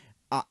Trump,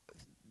 I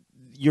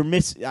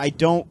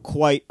don't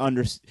quite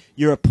understand.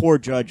 You're a poor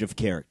judge of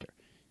character.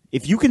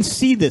 If you can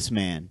see this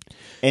man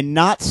and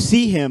not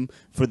see him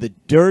for the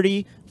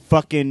dirty,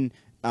 fucking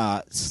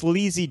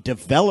sleazy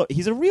developer,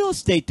 he's a real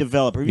estate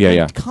developer. He's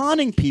been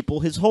conning people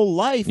his whole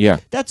life. Yeah.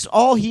 That's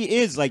all he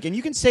is. Like, and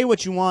you can say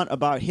what you want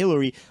about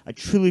Hillary. I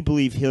truly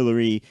believe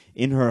Hillary,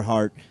 in her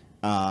heart,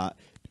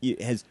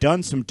 has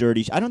done some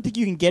dirty. I don't think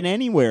you can get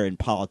anywhere in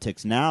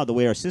politics now. The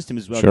way our system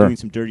is about doing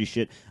some dirty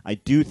shit. I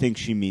do think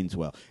she means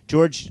well.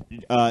 George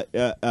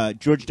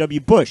W.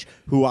 Bush,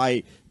 who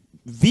I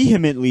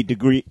vehemently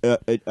disagree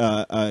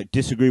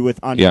with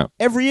on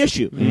every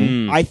issue.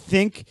 I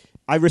think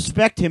I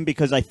respect him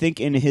because I think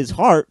in his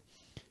heart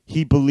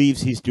he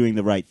believes he's doing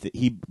the right thing.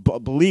 He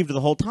believed the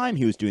whole time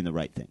he was doing the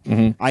right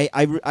thing.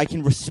 I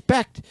can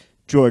respect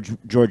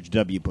George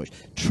W. Bush.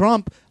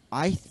 Trump,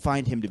 I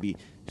find him to be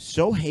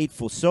so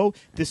hateful. So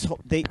this whole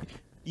he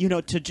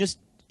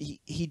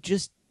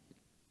just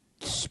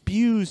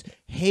spews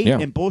hate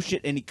and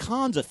bullshit, and he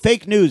cons it.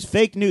 Fake news.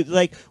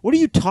 Like, what are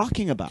you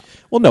talking about?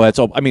 Well, no, that's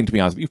all. I mean, to be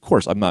honest, of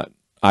course, I'm not.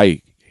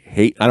 I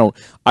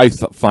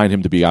find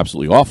him to be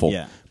absolutely awful.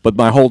 Yeah. But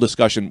my whole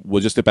discussion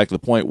was just to get back to the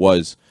point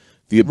was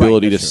the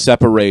ability to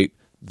separate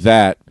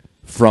that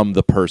from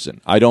the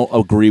person. I don't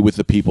agree with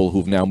the people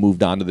who've now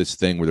moved on to this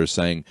thing where they're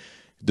saying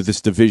that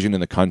this division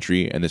in the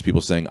country, and there's people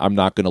saying, I'm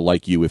not going to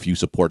like you if you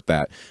support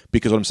that.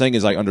 Because what I'm saying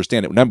is I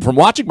understand it. Now, from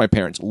watching my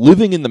parents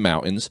living in the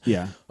mountains,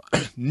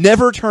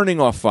 never turning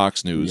off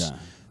Fox News,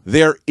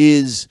 there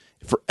is,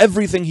 for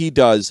everything he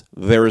does,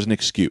 there is an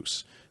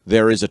excuse.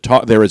 There is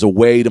a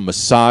way to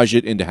massage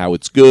it into how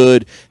it's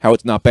good, how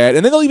it's not bad.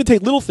 And then they'll even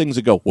take little things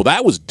and go, well,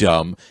 that was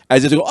dumb.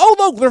 As if they go, oh,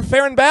 look, they're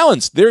fair and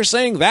balanced. They're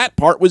saying that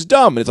part was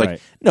dumb. And it's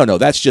like, no,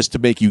 that's just to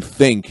make you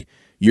think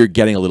you're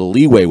getting a little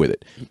leeway with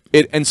it.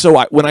 And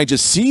so when I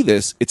just see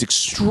this, it's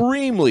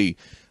extremely,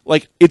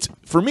 like, it's,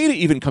 for me to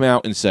even come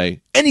out and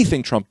say,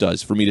 anything Trump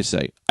does, for me to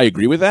say, I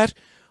agree with that,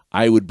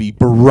 I would be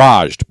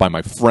barraged by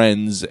my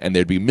friends, and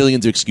there'd be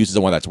millions of excuses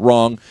on why that's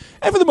wrong.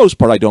 And for the most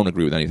part, I don't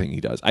agree with anything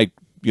he does.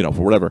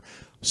 For whatever.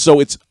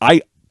 So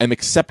am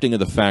accepting of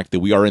the fact that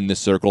we are in this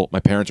circle. My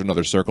parents are in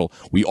another circle.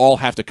 We all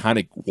have to kind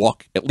of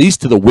walk at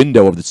least to the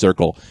window of the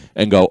circle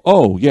and go,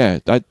 oh, yeah,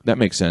 that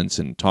makes sense,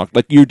 and talk.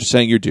 Like you're just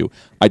saying you do.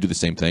 I do the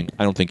same thing.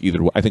 I don't think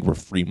either way. I think we're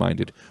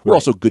free-minded. We're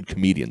also good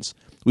comedians.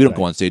 We don't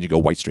go on stage and go,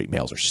 white straight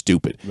males are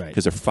stupid.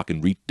 Because they're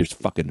fucking, there's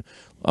fucking,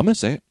 I'm going to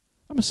say it.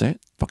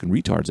 Fucking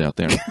retards out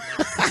there.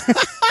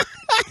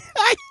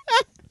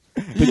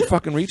 Big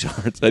fucking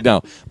retards. I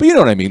know. But you know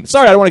what I mean.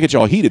 Sorry, I don't want to get you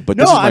all heated, but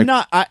no, this is I'm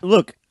not.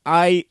 Look,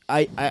 I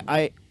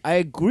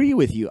agree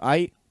with you.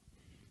 I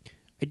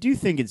do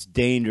think it's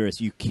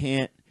dangerous. You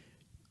can't,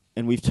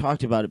 and we've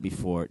talked about it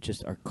before,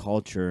 just our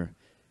culture.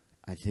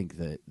 I think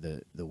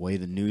the way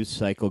the news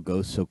cycle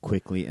goes so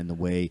quickly and the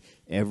way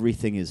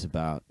everything is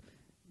about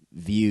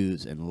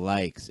views and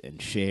likes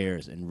and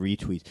shares and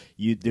retweets.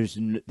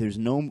 There's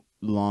no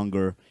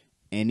longer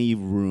any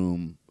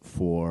room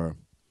for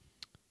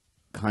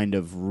kind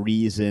of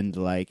reasoned,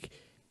 like,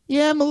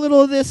 yeah, I'm a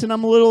little of this and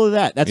I'm a little of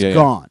that. That's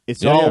gone.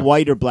 It's all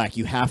white or black.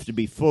 You have to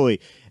be fully.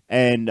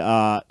 And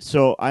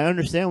so I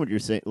understand what you're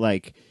saying.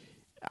 Like,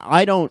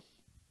 I don't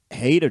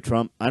hate a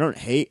Trump. I don't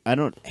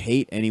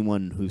hate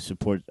anyone who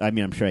supports. I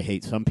mean, I'm sure I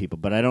hate some people,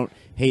 but I don't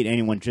hate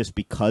anyone just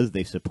because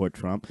they support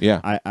Trump.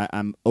 Yeah,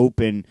 I'm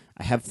open.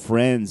 I have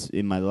friends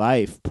in my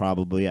life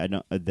probably I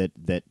know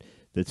that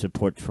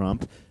support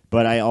Trump,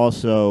 but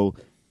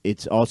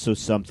it's also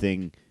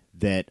something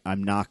that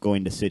I'm not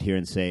going to sit here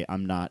and say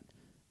I'm not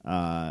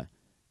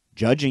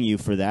judging you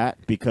for that,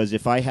 because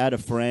if I had a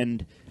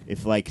friend,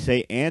 if like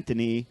say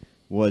Anthony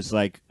was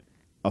like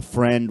a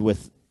friend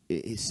with,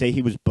 say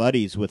he was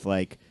buddies with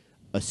like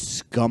a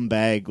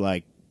scumbag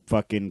like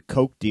fucking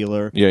coke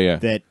dealer,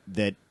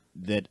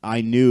 that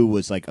I knew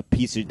was like a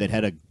piece of, that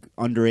had a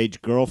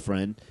underage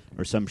girlfriend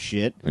or some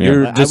shit.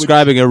 You're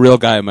describing a real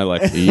guy in my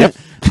life. Yep.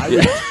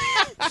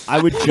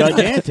 I would judge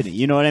Anthony.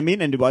 You know what I mean?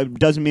 And it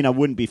doesn't mean I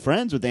wouldn't be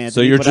friends with Anthony.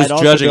 So you're but just I'd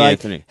also judging be like,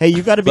 Anthony. Hey,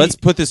 you got to be. Let's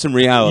put this in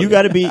reality.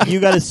 You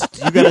got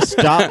to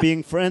stop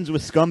being friends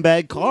with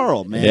scumbag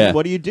Carl, man. Yeah.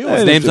 What are you doing?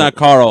 His name's not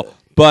Carl,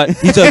 but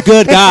he's a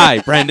good guy,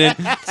 Brendan.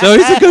 So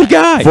he's a good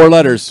guy. 4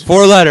 letters.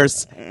 4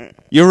 letters.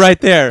 You're right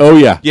there. Oh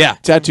yeah. Yeah.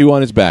 Tattoo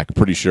on his back.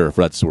 Pretty sure. If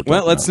that's what we're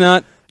Well, talking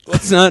about.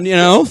 let's not,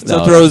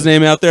 don't throw his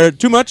name out there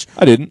too much.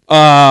 I didn't.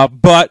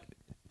 But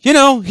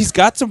he's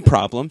got some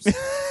problems.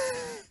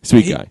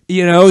 Sweet guy.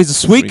 He's a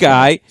sweet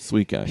guy.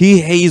 Sweet guy.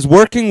 He's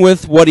working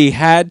with what he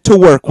had to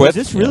work with.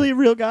 Is this really a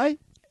real guy?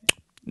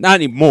 Not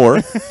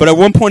anymore, but at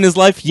one point in his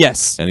life,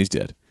 yes. And he's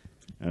dead.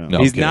 Oh. No,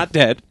 He's not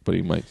dead. but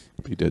he might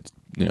be dead.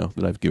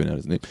 That I've given out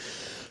his name.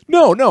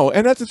 No,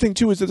 and that's the thing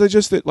too, is that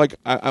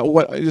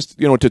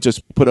to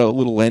just put a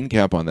little end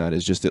cap on that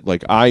is just that,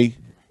 like, I,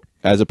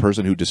 as a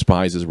person who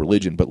despises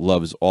religion but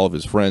loves all of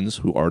his friends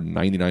who are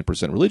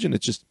 99% religion,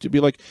 it's just to be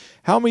like,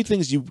 how many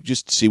things you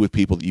just see with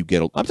people that you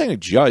get. I'm saying a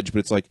judge, but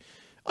it's like,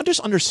 I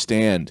just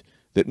understand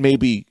that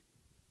maybe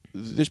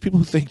there's people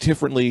who think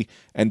differently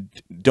and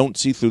don't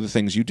see through the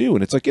things you do,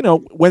 and it's like,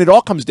 when it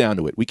all comes down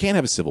to it, we can't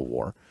have a civil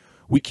war.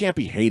 We can't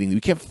be hating. We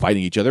can't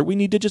fighting each other. We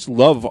need to just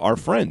love our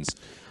friends.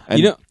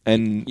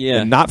 And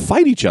not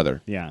fight each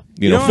other. Yeah.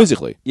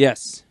 Physically.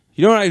 Yes.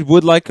 You know what I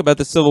would like about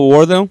the Civil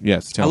War, though?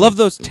 Yes. I love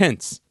those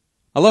tents.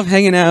 I love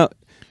hanging out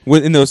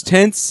in those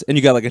tents, and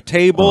you got like a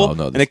table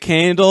and a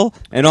candle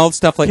and all the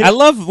stuff. Like, I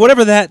love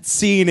whatever that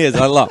scene is.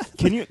 I love.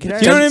 Can you know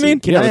what I mean?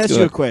 Can I ask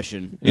you a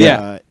question?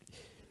 Yeah.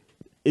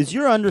 Is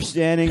your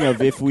understanding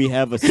of if we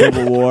have a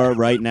civil war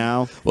right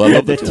now,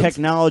 well, the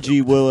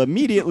technology will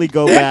immediately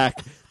go back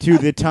to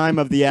the time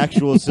of the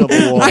actual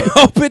Civil War? I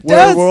hope it where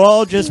does. We'll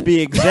all just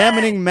be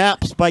examining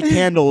maps by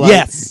candlelight.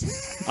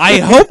 Yes. I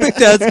hope it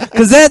does,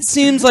 because that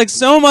seems like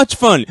so much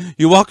fun.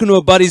 You walk into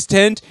a buddy's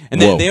tent, and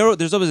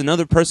there's always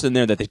another person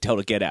there that they tell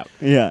to get out.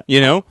 Yeah.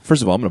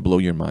 First of all, I'm going to blow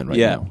your mind right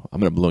now. I'm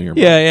going to blow your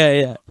mind.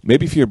 Yeah.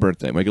 Maybe for your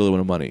birthday, might get a little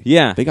bit of money.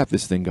 Yeah. They got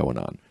this thing going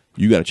on.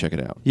 You got to check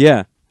it out.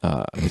 Yeah.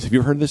 Have you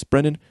ever heard of this,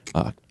 Brendan?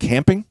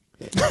 Camping?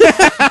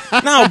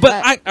 No,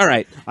 but all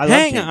right.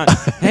 Hang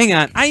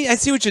on. I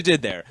see what you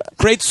did there.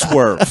 Great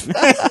swerve. What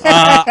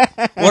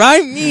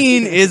I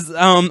mean is,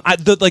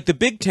 the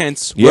big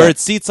tents where it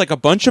seats like a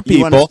bunch of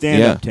people. You want a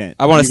stand-up tent.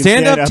 I want a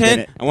stand-up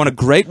tent. I want a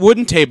great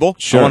wooden table.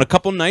 Sure. I want a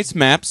couple nice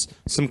maps,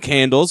 some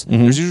candles.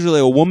 Mm-hmm. There's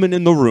usually a woman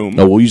in the room.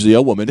 No, well, usually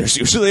a woman. There's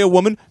usually a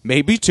woman,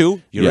 maybe 2.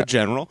 You're a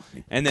general,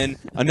 and then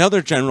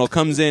another general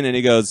comes in and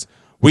he goes,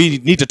 "We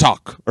need to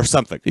talk," or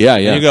something. Yeah.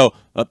 And you go,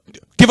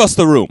 "Give us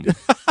the room."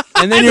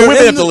 And then the women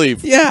have to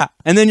leave. Yeah.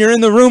 And then you're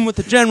in the room with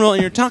the general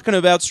and you're talking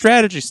about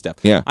strategy stuff.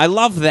 Yeah. I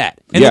love that.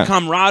 And the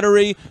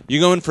camaraderie,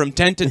 you're going from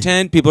tent to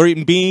tent, people are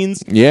eating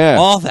beans. Yeah.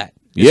 All that.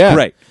 It's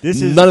great.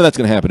 None of that's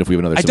going to happen if we have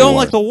another Civil I don't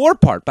War. like the war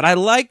part, but I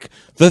like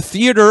the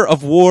theater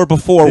of war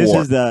before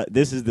war.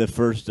 This is the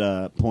first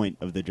point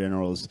of the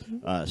general's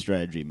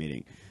strategy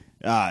meeting.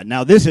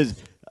 Now, this is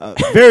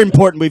very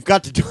important. We've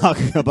got to talk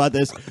about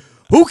this.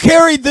 Who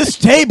carried this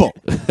table?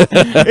 It's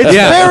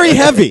very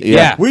heavy.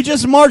 Yeah. We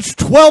just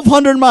marched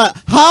 1,200 miles.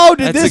 How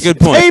did That's this a good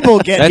point. table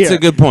get here? That's a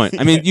good point.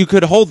 I mean, you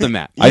could hold the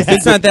map.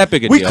 It's not that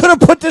big a deal. We could have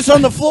put this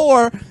on the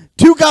floor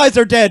 2 guys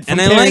are dead from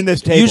And I carrying like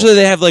this table. usually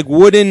they have like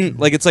wooden,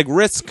 like it's like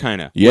wrists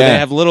kind of. Yeah. Where they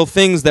have little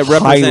things that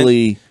represent.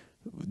 highly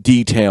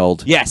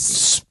detailed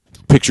Yes,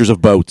 pictures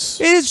of boats.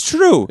 it is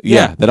true.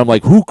 Yeah, that I'm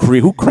like, who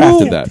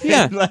crafted that?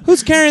 Yeah,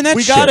 who's carrying that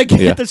we shit? gotta get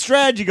Yeah. the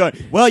strategy going.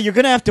 Well, you're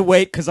gonna have to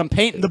wait because I'm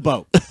painting the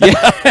boat.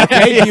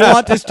 Okay, do you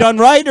want this done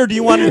right or do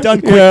you want it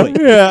done quickly?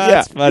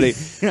 That's funny.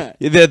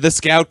 The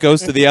scout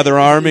goes to the other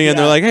army, and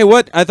they're like, "Hey,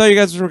 what? I thought you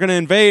guys were going to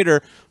invade,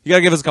 or you got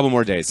to give us a couple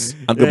more days."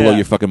 I'm gonna blow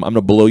your fucking. I'm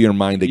gonna blow your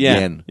mind Yeah.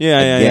 again. Yeah.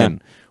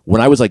 Again. When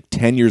I was like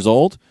 10 years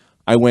old,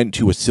 I went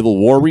to a Civil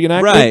War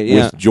reenactment Right,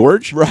 yeah. with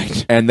George.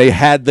 Right. And they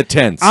had the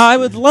tents. I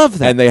would love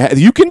that. and they had,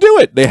 you can do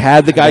it. They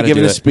had the guy gotta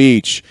giving do a it.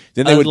 speech.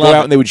 Then they I'd would go love out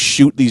it. and they would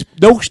shoot these.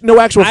 No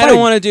actual I fighting. don't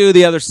want to do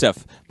the other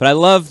stuff, but I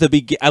love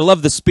I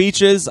love the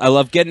speeches. I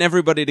love getting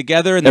everybody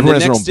together, and then Everyone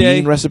the has their next own day.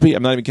 bean recipe.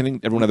 I'm not even kidding.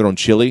 Everyone has their own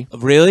chili.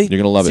 Really? You're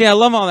gonna love it. See, I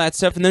love all that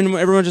stuff, and then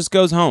everyone just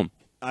goes home.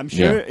 I'm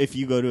sure Yeah. if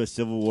you go to a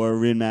Civil War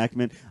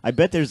reenactment, I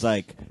bet there's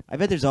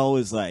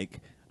always like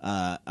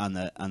on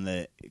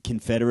the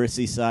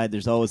Confederacy side,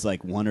 there's always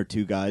like 1 or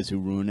 2 guys who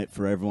ruin it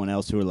for everyone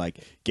else who are like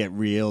get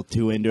real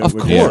too into it. Of We're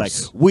just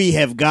course. like, we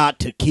have got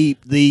to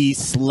keep these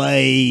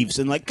slaves,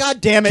 and like, God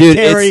damn it, Dude,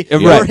 Terry,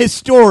 it's- we're right.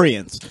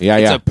 historians. Yeah,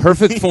 It's yeah. a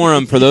perfect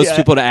forum for those Yeah.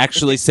 people to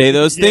actually say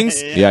those Yeah,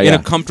 things yeah. Yeah, in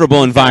a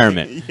comfortable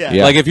environment. Yeah.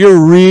 Yeah. Like if you're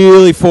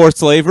really for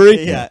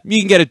slavery, Yeah. you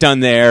can get it done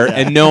there,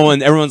 and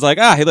everyone's like,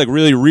 he like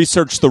really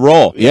researched the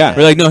role. Yeah.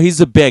 We're like, no, he's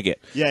a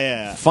bigot.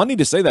 Yeah. Funny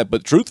to say that,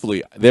 but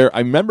truthfully, I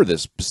remember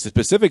this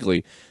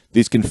specifically.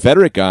 These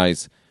Confederate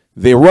guys,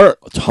 there were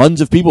tons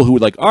of people who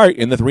would like, all right,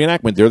 in the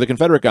reenactment, they're the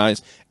Confederate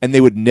guys, and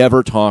they would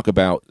never talk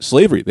about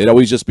slavery. They'd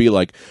always just be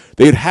like,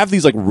 they'd have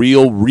these like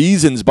real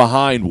reasons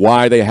behind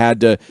why they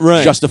had to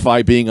Right.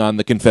 justify being on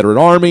the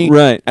Confederate Army.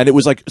 Right. And it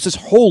was like, it's this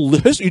whole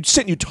list. You'd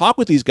sit and you'd talk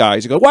with these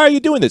guys. You go, why are you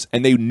doing this?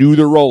 And they knew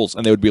their roles.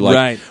 And they would be like,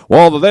 Right.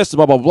 well, the this,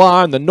 blah, blah,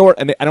 blah, and the North.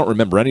 And I don't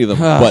remember any of them,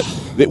 but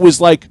it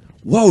was like,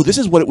 whoa, this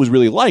is what it was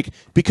really like.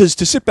 Because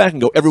to sit back and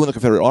go, everyone in the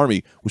Confederate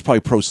Army was probably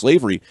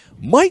pro-slavery,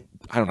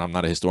 I don't know, I'm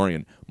not a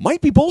historian,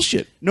 might be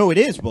bullshit. No, it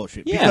is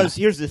bullshit. Yeah. Because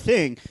here's the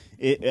thing: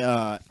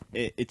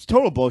 it's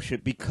total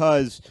bullshit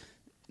because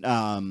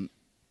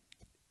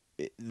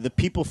the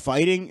people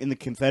fighting in the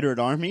Confederate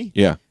Army,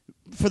 Yeah.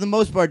 for the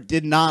most part,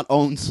 did not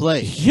own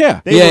slaves.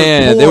 Yeah.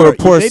 They were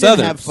poor They didn't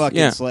Southerners. have fucking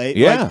Yeah. slaves.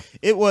 Yeah. Like,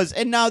 it was,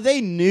 and now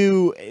they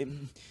knew.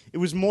 It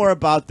was more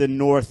about the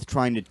North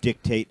trying to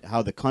dictate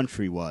how the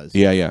country was.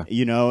 Yeah, yeah.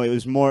 You know, it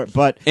was more.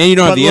 But And you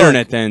don't have but the look,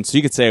 internet then, so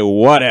you could say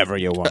whatever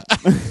you want.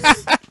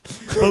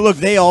 But look,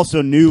 they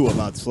also knew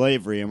about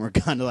slavery and were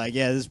kind of like,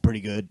 yeah, this is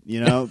pretty good.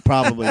 You know,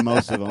 probably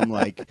most of them.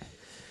 Like,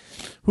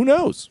 Who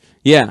knows?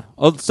 Yeah.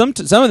 Well, some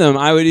of them,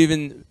 I would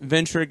even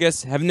venture a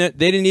guess, they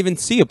didn't even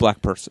see a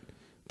black person.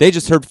 They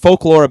just heard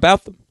folklore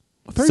about them.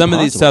 Very Some of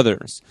these possible.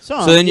 Southerners.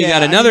 Some, So then you yeah, got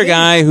I mean, another they-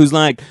 guy who's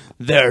like,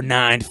 they're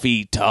 9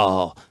 feet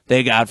tall.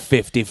 They got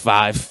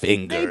 55 they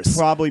fingers.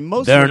 probably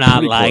most. They're of them, not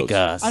pretty like close.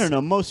 us. I don't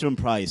know. Most of them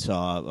probably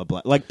saw a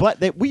black. Like, but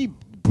we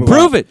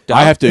Prove it. Doc.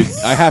 I have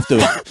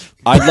to.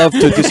 I'd love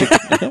to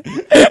disagree.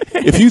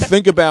 If you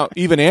think about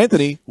even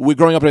Anthony, we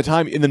growing up at a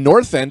time in the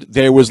North End,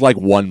 there was like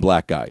one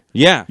black guy.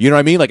 Yeah. You know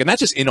what I mean? Like, and that's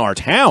just in our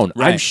town.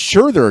 I'm Right.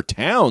 sure there are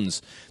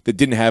towns that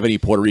didn't have any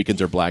Puerto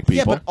Ricans or black people.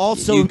 Yeah, but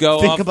also You go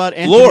think off about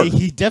Anthony. Lord.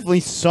 He definitely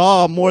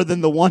saw more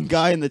than the one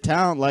guy in the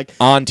town. Like,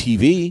 on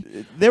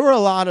TV. there were a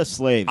lot of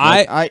slaves.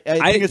 I- Like,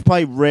 I think it's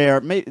probably rare.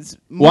 Most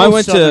Well, I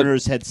went to-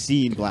 Southerners had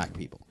seen black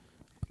people.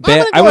 I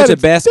went to There might be a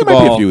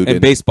basketball few who and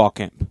did. baseball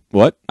camp.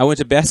 What? I went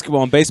to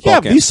basketball and baseball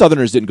Yeah, camp. these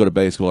Southerners didn't go to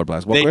basketball or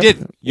basketball. They correct?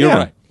 didn't. You're Yeah.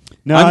 right.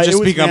 No, I'm it just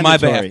was speaking on my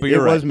mandatory. behalf, but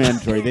you're it right. was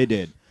mandatory. They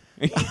did.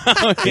 They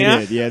yeah.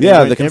 did. Yeah, they Yeah,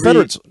 went the every-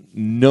 Confederates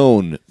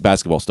known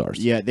basketball stars.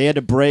 Yeah, they had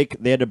to break.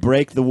 They had to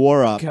break the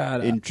war up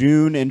God, in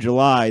June and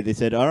July. They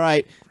said, "All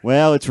right,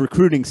 well, it's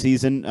recruiting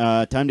season.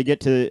 Time to get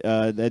to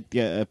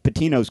that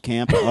Patino's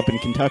camp up in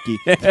Kentucky.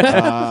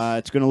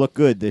 It's going to look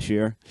good this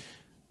year."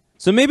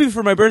 So maybe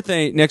for my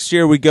birthday next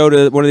year, we go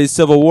to one of these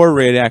Civil War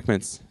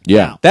reenactments.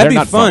 Yeah, That'd they're be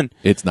not fun.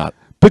 It's not.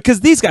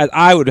 Because these guys,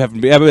 I'd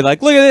be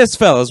like, look at this,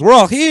 fellas. We're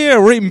all here.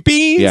 We're eating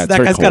beans. Yeah, it's that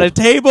very guy's got a cold.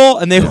 table.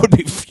 And they would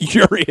be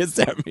furious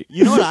at me.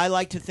 You know what I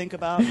like to think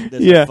about?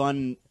 There's Yeah. a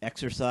fun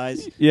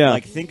exercise. Yeah.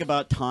 Like think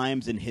about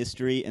times in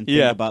history and think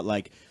Yeah. about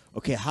like,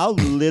 okay, how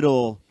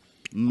little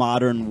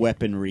modern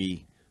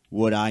weaponry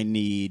would I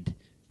need?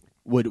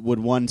 Would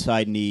one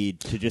side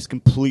need to just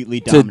completely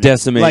dominate?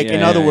 decimate, Like yeah,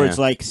 in other yeah, words,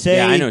 yeah. like say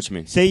Yeah, I know what you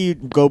mean. Say you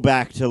go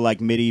back to like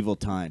medieval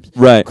times.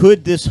 Right.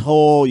 Could this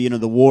whole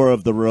the War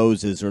of the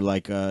Roses or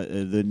like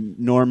the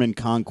Norman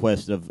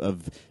conquest of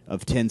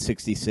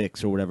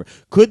 1066 or whatever?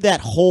 Could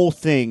that whole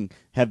thing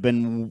have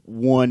been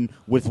won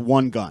with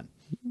one gun?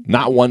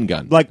 Not one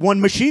gun. Like one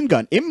machine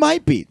gun. It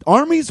might be.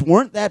 Armies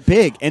weren't that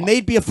big, and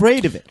they'd be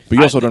afraid of it. But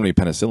you also don't need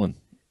penicillin.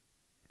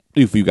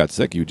 If you got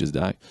sick, you would just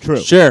die. True.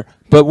 Sure,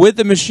 but with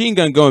the machine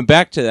gun, going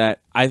back to that,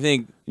 I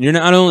think you're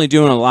not only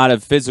doing a lot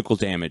of physical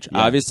damage,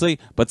 obviously,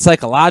 but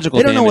psychological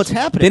damage. They don't know what's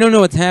happening. They don't know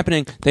what's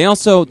happening.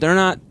 They're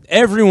not.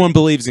 Everyone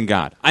believes in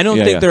God. I don't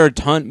think there are a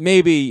ton.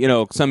 Maybe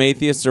some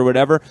atheists or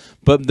whatever,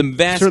 but the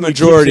vast Certainly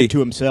majority keeps it to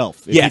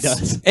himself. If yes, he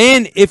does.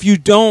 and if you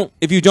don't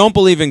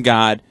believe in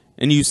God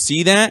and you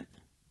see that,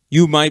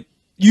 you might.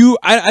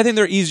 I think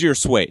they're easier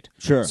swayed.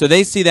 Sure. So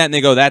they see that and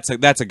they go, "That's a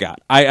god."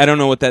 I don't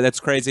know what that's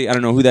crazy. I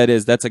don't know who that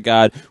is. That's a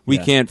god. We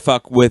can't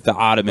fuck with the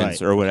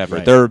Ottomans or whatever.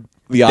 Right. They're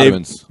The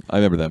Ottomans. I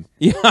remember them.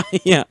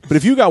 yeah. But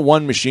if you got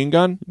one machine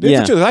gun,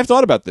 Yeah. I've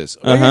thought about this.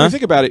 If you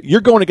think about it,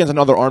 you're going against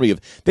another army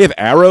they have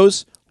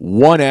arrows.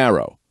 One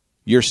arrow,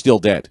 you're still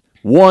dead.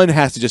 One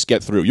has to just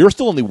get through. You're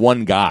still only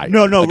one guy.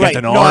 No, against right.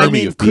 an No,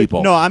 army of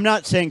people. No, I'm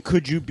not saying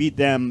could you beat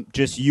them,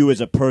 just you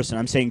as a person.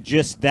 I'm saying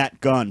just that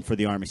gun for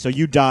the army. So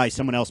you die,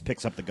 someone else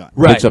picks up the gun.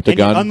 Right. Picks up the And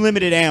gun.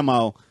 unlimited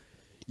ammo.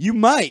 You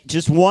might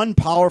just one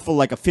powerful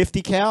like a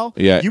 50 cal.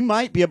 Yeah. You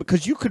might be able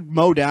because you could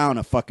mow down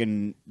a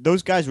fucking.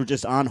 Those guys were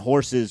just on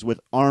horses with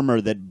armor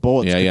that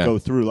bullets could go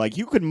through. Like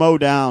you could mow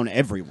down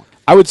everyone.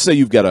 I would say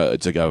you've got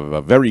it's like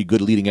a very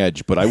good leading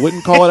edge, but I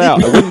wouldn't call it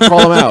out. I wouldn't call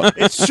them out.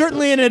 It's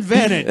certainly an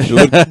advantage.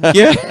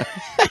 Yeah.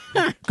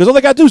 Because all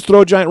they got to do is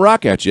throw a giant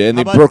rock at you, and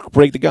they How about-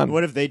 break the gun.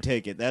 What if they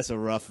take it? That's a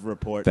rough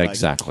report.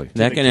 Exactly. To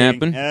That the can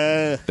king.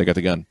 happen. They got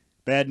the gun.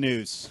 Bad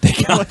news. They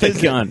got What the is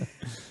it? gun.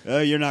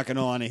 You're not going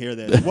to want to hear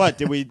this. What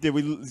did we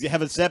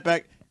have a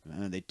setback?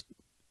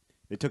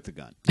 They took the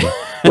gun.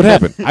 What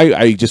happened?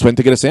 I just went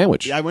to get a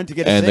sandwich. I went to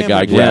get a and sandwich. the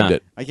guy grabbed Yeah.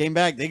 it. I came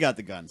back. They got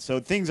the gun. So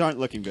things aren't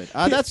looking good.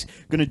 That's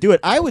going to do it.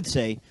 I would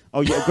say.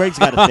 Oh, yeah, Greg's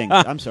got a thing.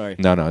 I'm sorry.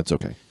 No, it's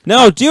okay.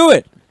 No, do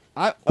it.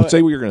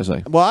 Say what you're going to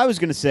say. Well, I was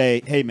going to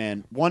say, hey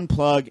man, one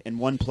plug and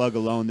one plug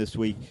alone this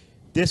week.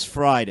 This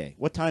Friday.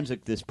 What time's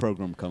this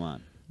program come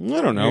on? I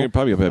don't know. You're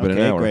probably up about an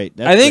Okay, hour. great.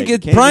 That's I think great.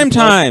 it's Can't prime you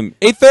plug- time,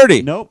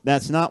 8:30. Nope,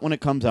 that's not when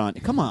it comes on.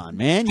 Come on,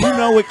 man. You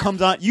know it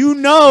comes on. You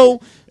know.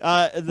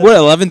 What,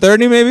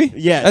 11:30 maybe?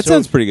 Yeah, that so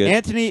sounds pretty good.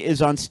 Anthony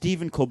is on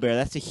Stephen Colbert.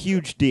 That's a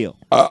huge deal.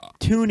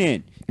 Tune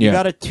in. You Yeah.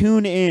 got to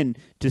tune in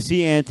to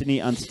see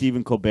Anthony on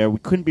Stephen Colbert. We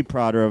couldn't be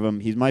prouder of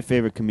him. He's my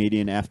favorite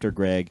comedian after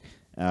Greg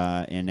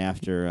and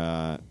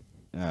after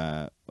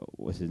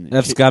what's his name?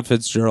 F. Scott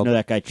Fitzgerald. No,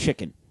 that guy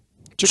Chicken.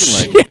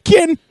 Chicken leg.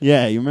 Chicken.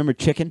 Yeah, you remember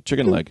Chicken?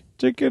 Chicken leg.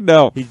 Chicken.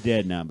 No. He's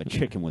dead now, but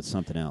Chicken was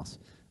something else.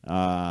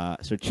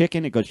 So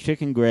Chicken, it goes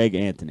Chicken, Greg,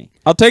 Anthony.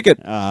 I'll take it.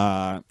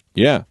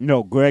 Yeah.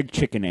 No, Greg,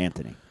 Chicken,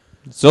 Anthony.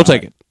 Still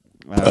take it.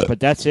 But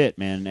that's it,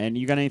 man. And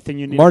you got anything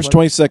you need? March to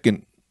plug?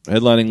 22nd,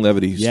 headlining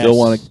Levity. Yes. Still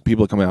want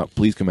people to come out.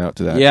 Please come out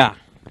to that. Yeah.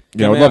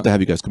 Yeah, I would love to have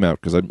you guys come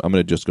out because I'm going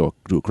to just go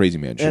do a Crazy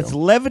Man show. It's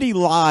Levity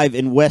Live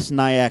in West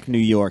Nyack, New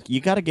York.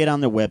 You got to get on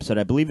their website.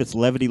 I believe it's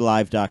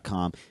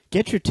levitylive.com.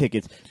 Get your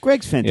tickets.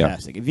 Greg's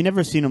fantastic. If you've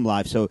never seen him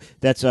live, so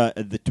that's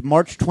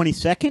March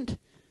 22nd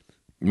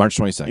March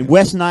 22nd. in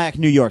West Nyack,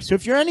 New York. So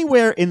if you're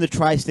anywhere in the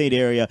tri-state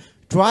area,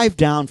 drive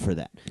down for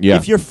that. Yeah.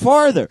 If you're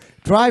farther,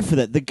 drive for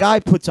that. The guy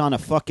puts on a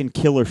fucking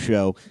killer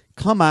show.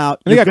 Come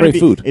out. And they You're got gonna great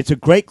food. It's a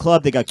great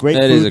club. They got great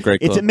That food. is a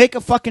great club. Make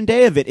a fucking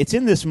day of it. It's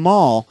in this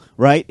mall,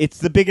 right? It's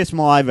the biggest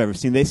mall I've ever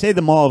seen. They say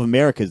the Mall of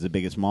America is the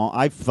biggest mall.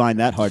 I find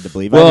that hard to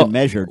believe. I haven't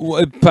measured.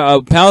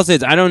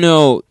 Palisades, I don't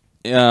know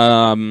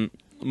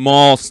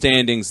mall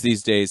standings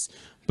these days,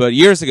 but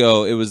years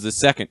ago it was the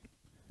second.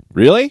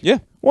 Really? Yeah.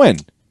 When?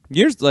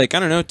 Years, like, I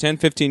don't know, 10,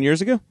 15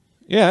 years ago?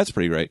 Yeah, that's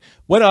pretty great.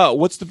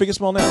 What's the biggest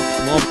mall now?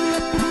 Well,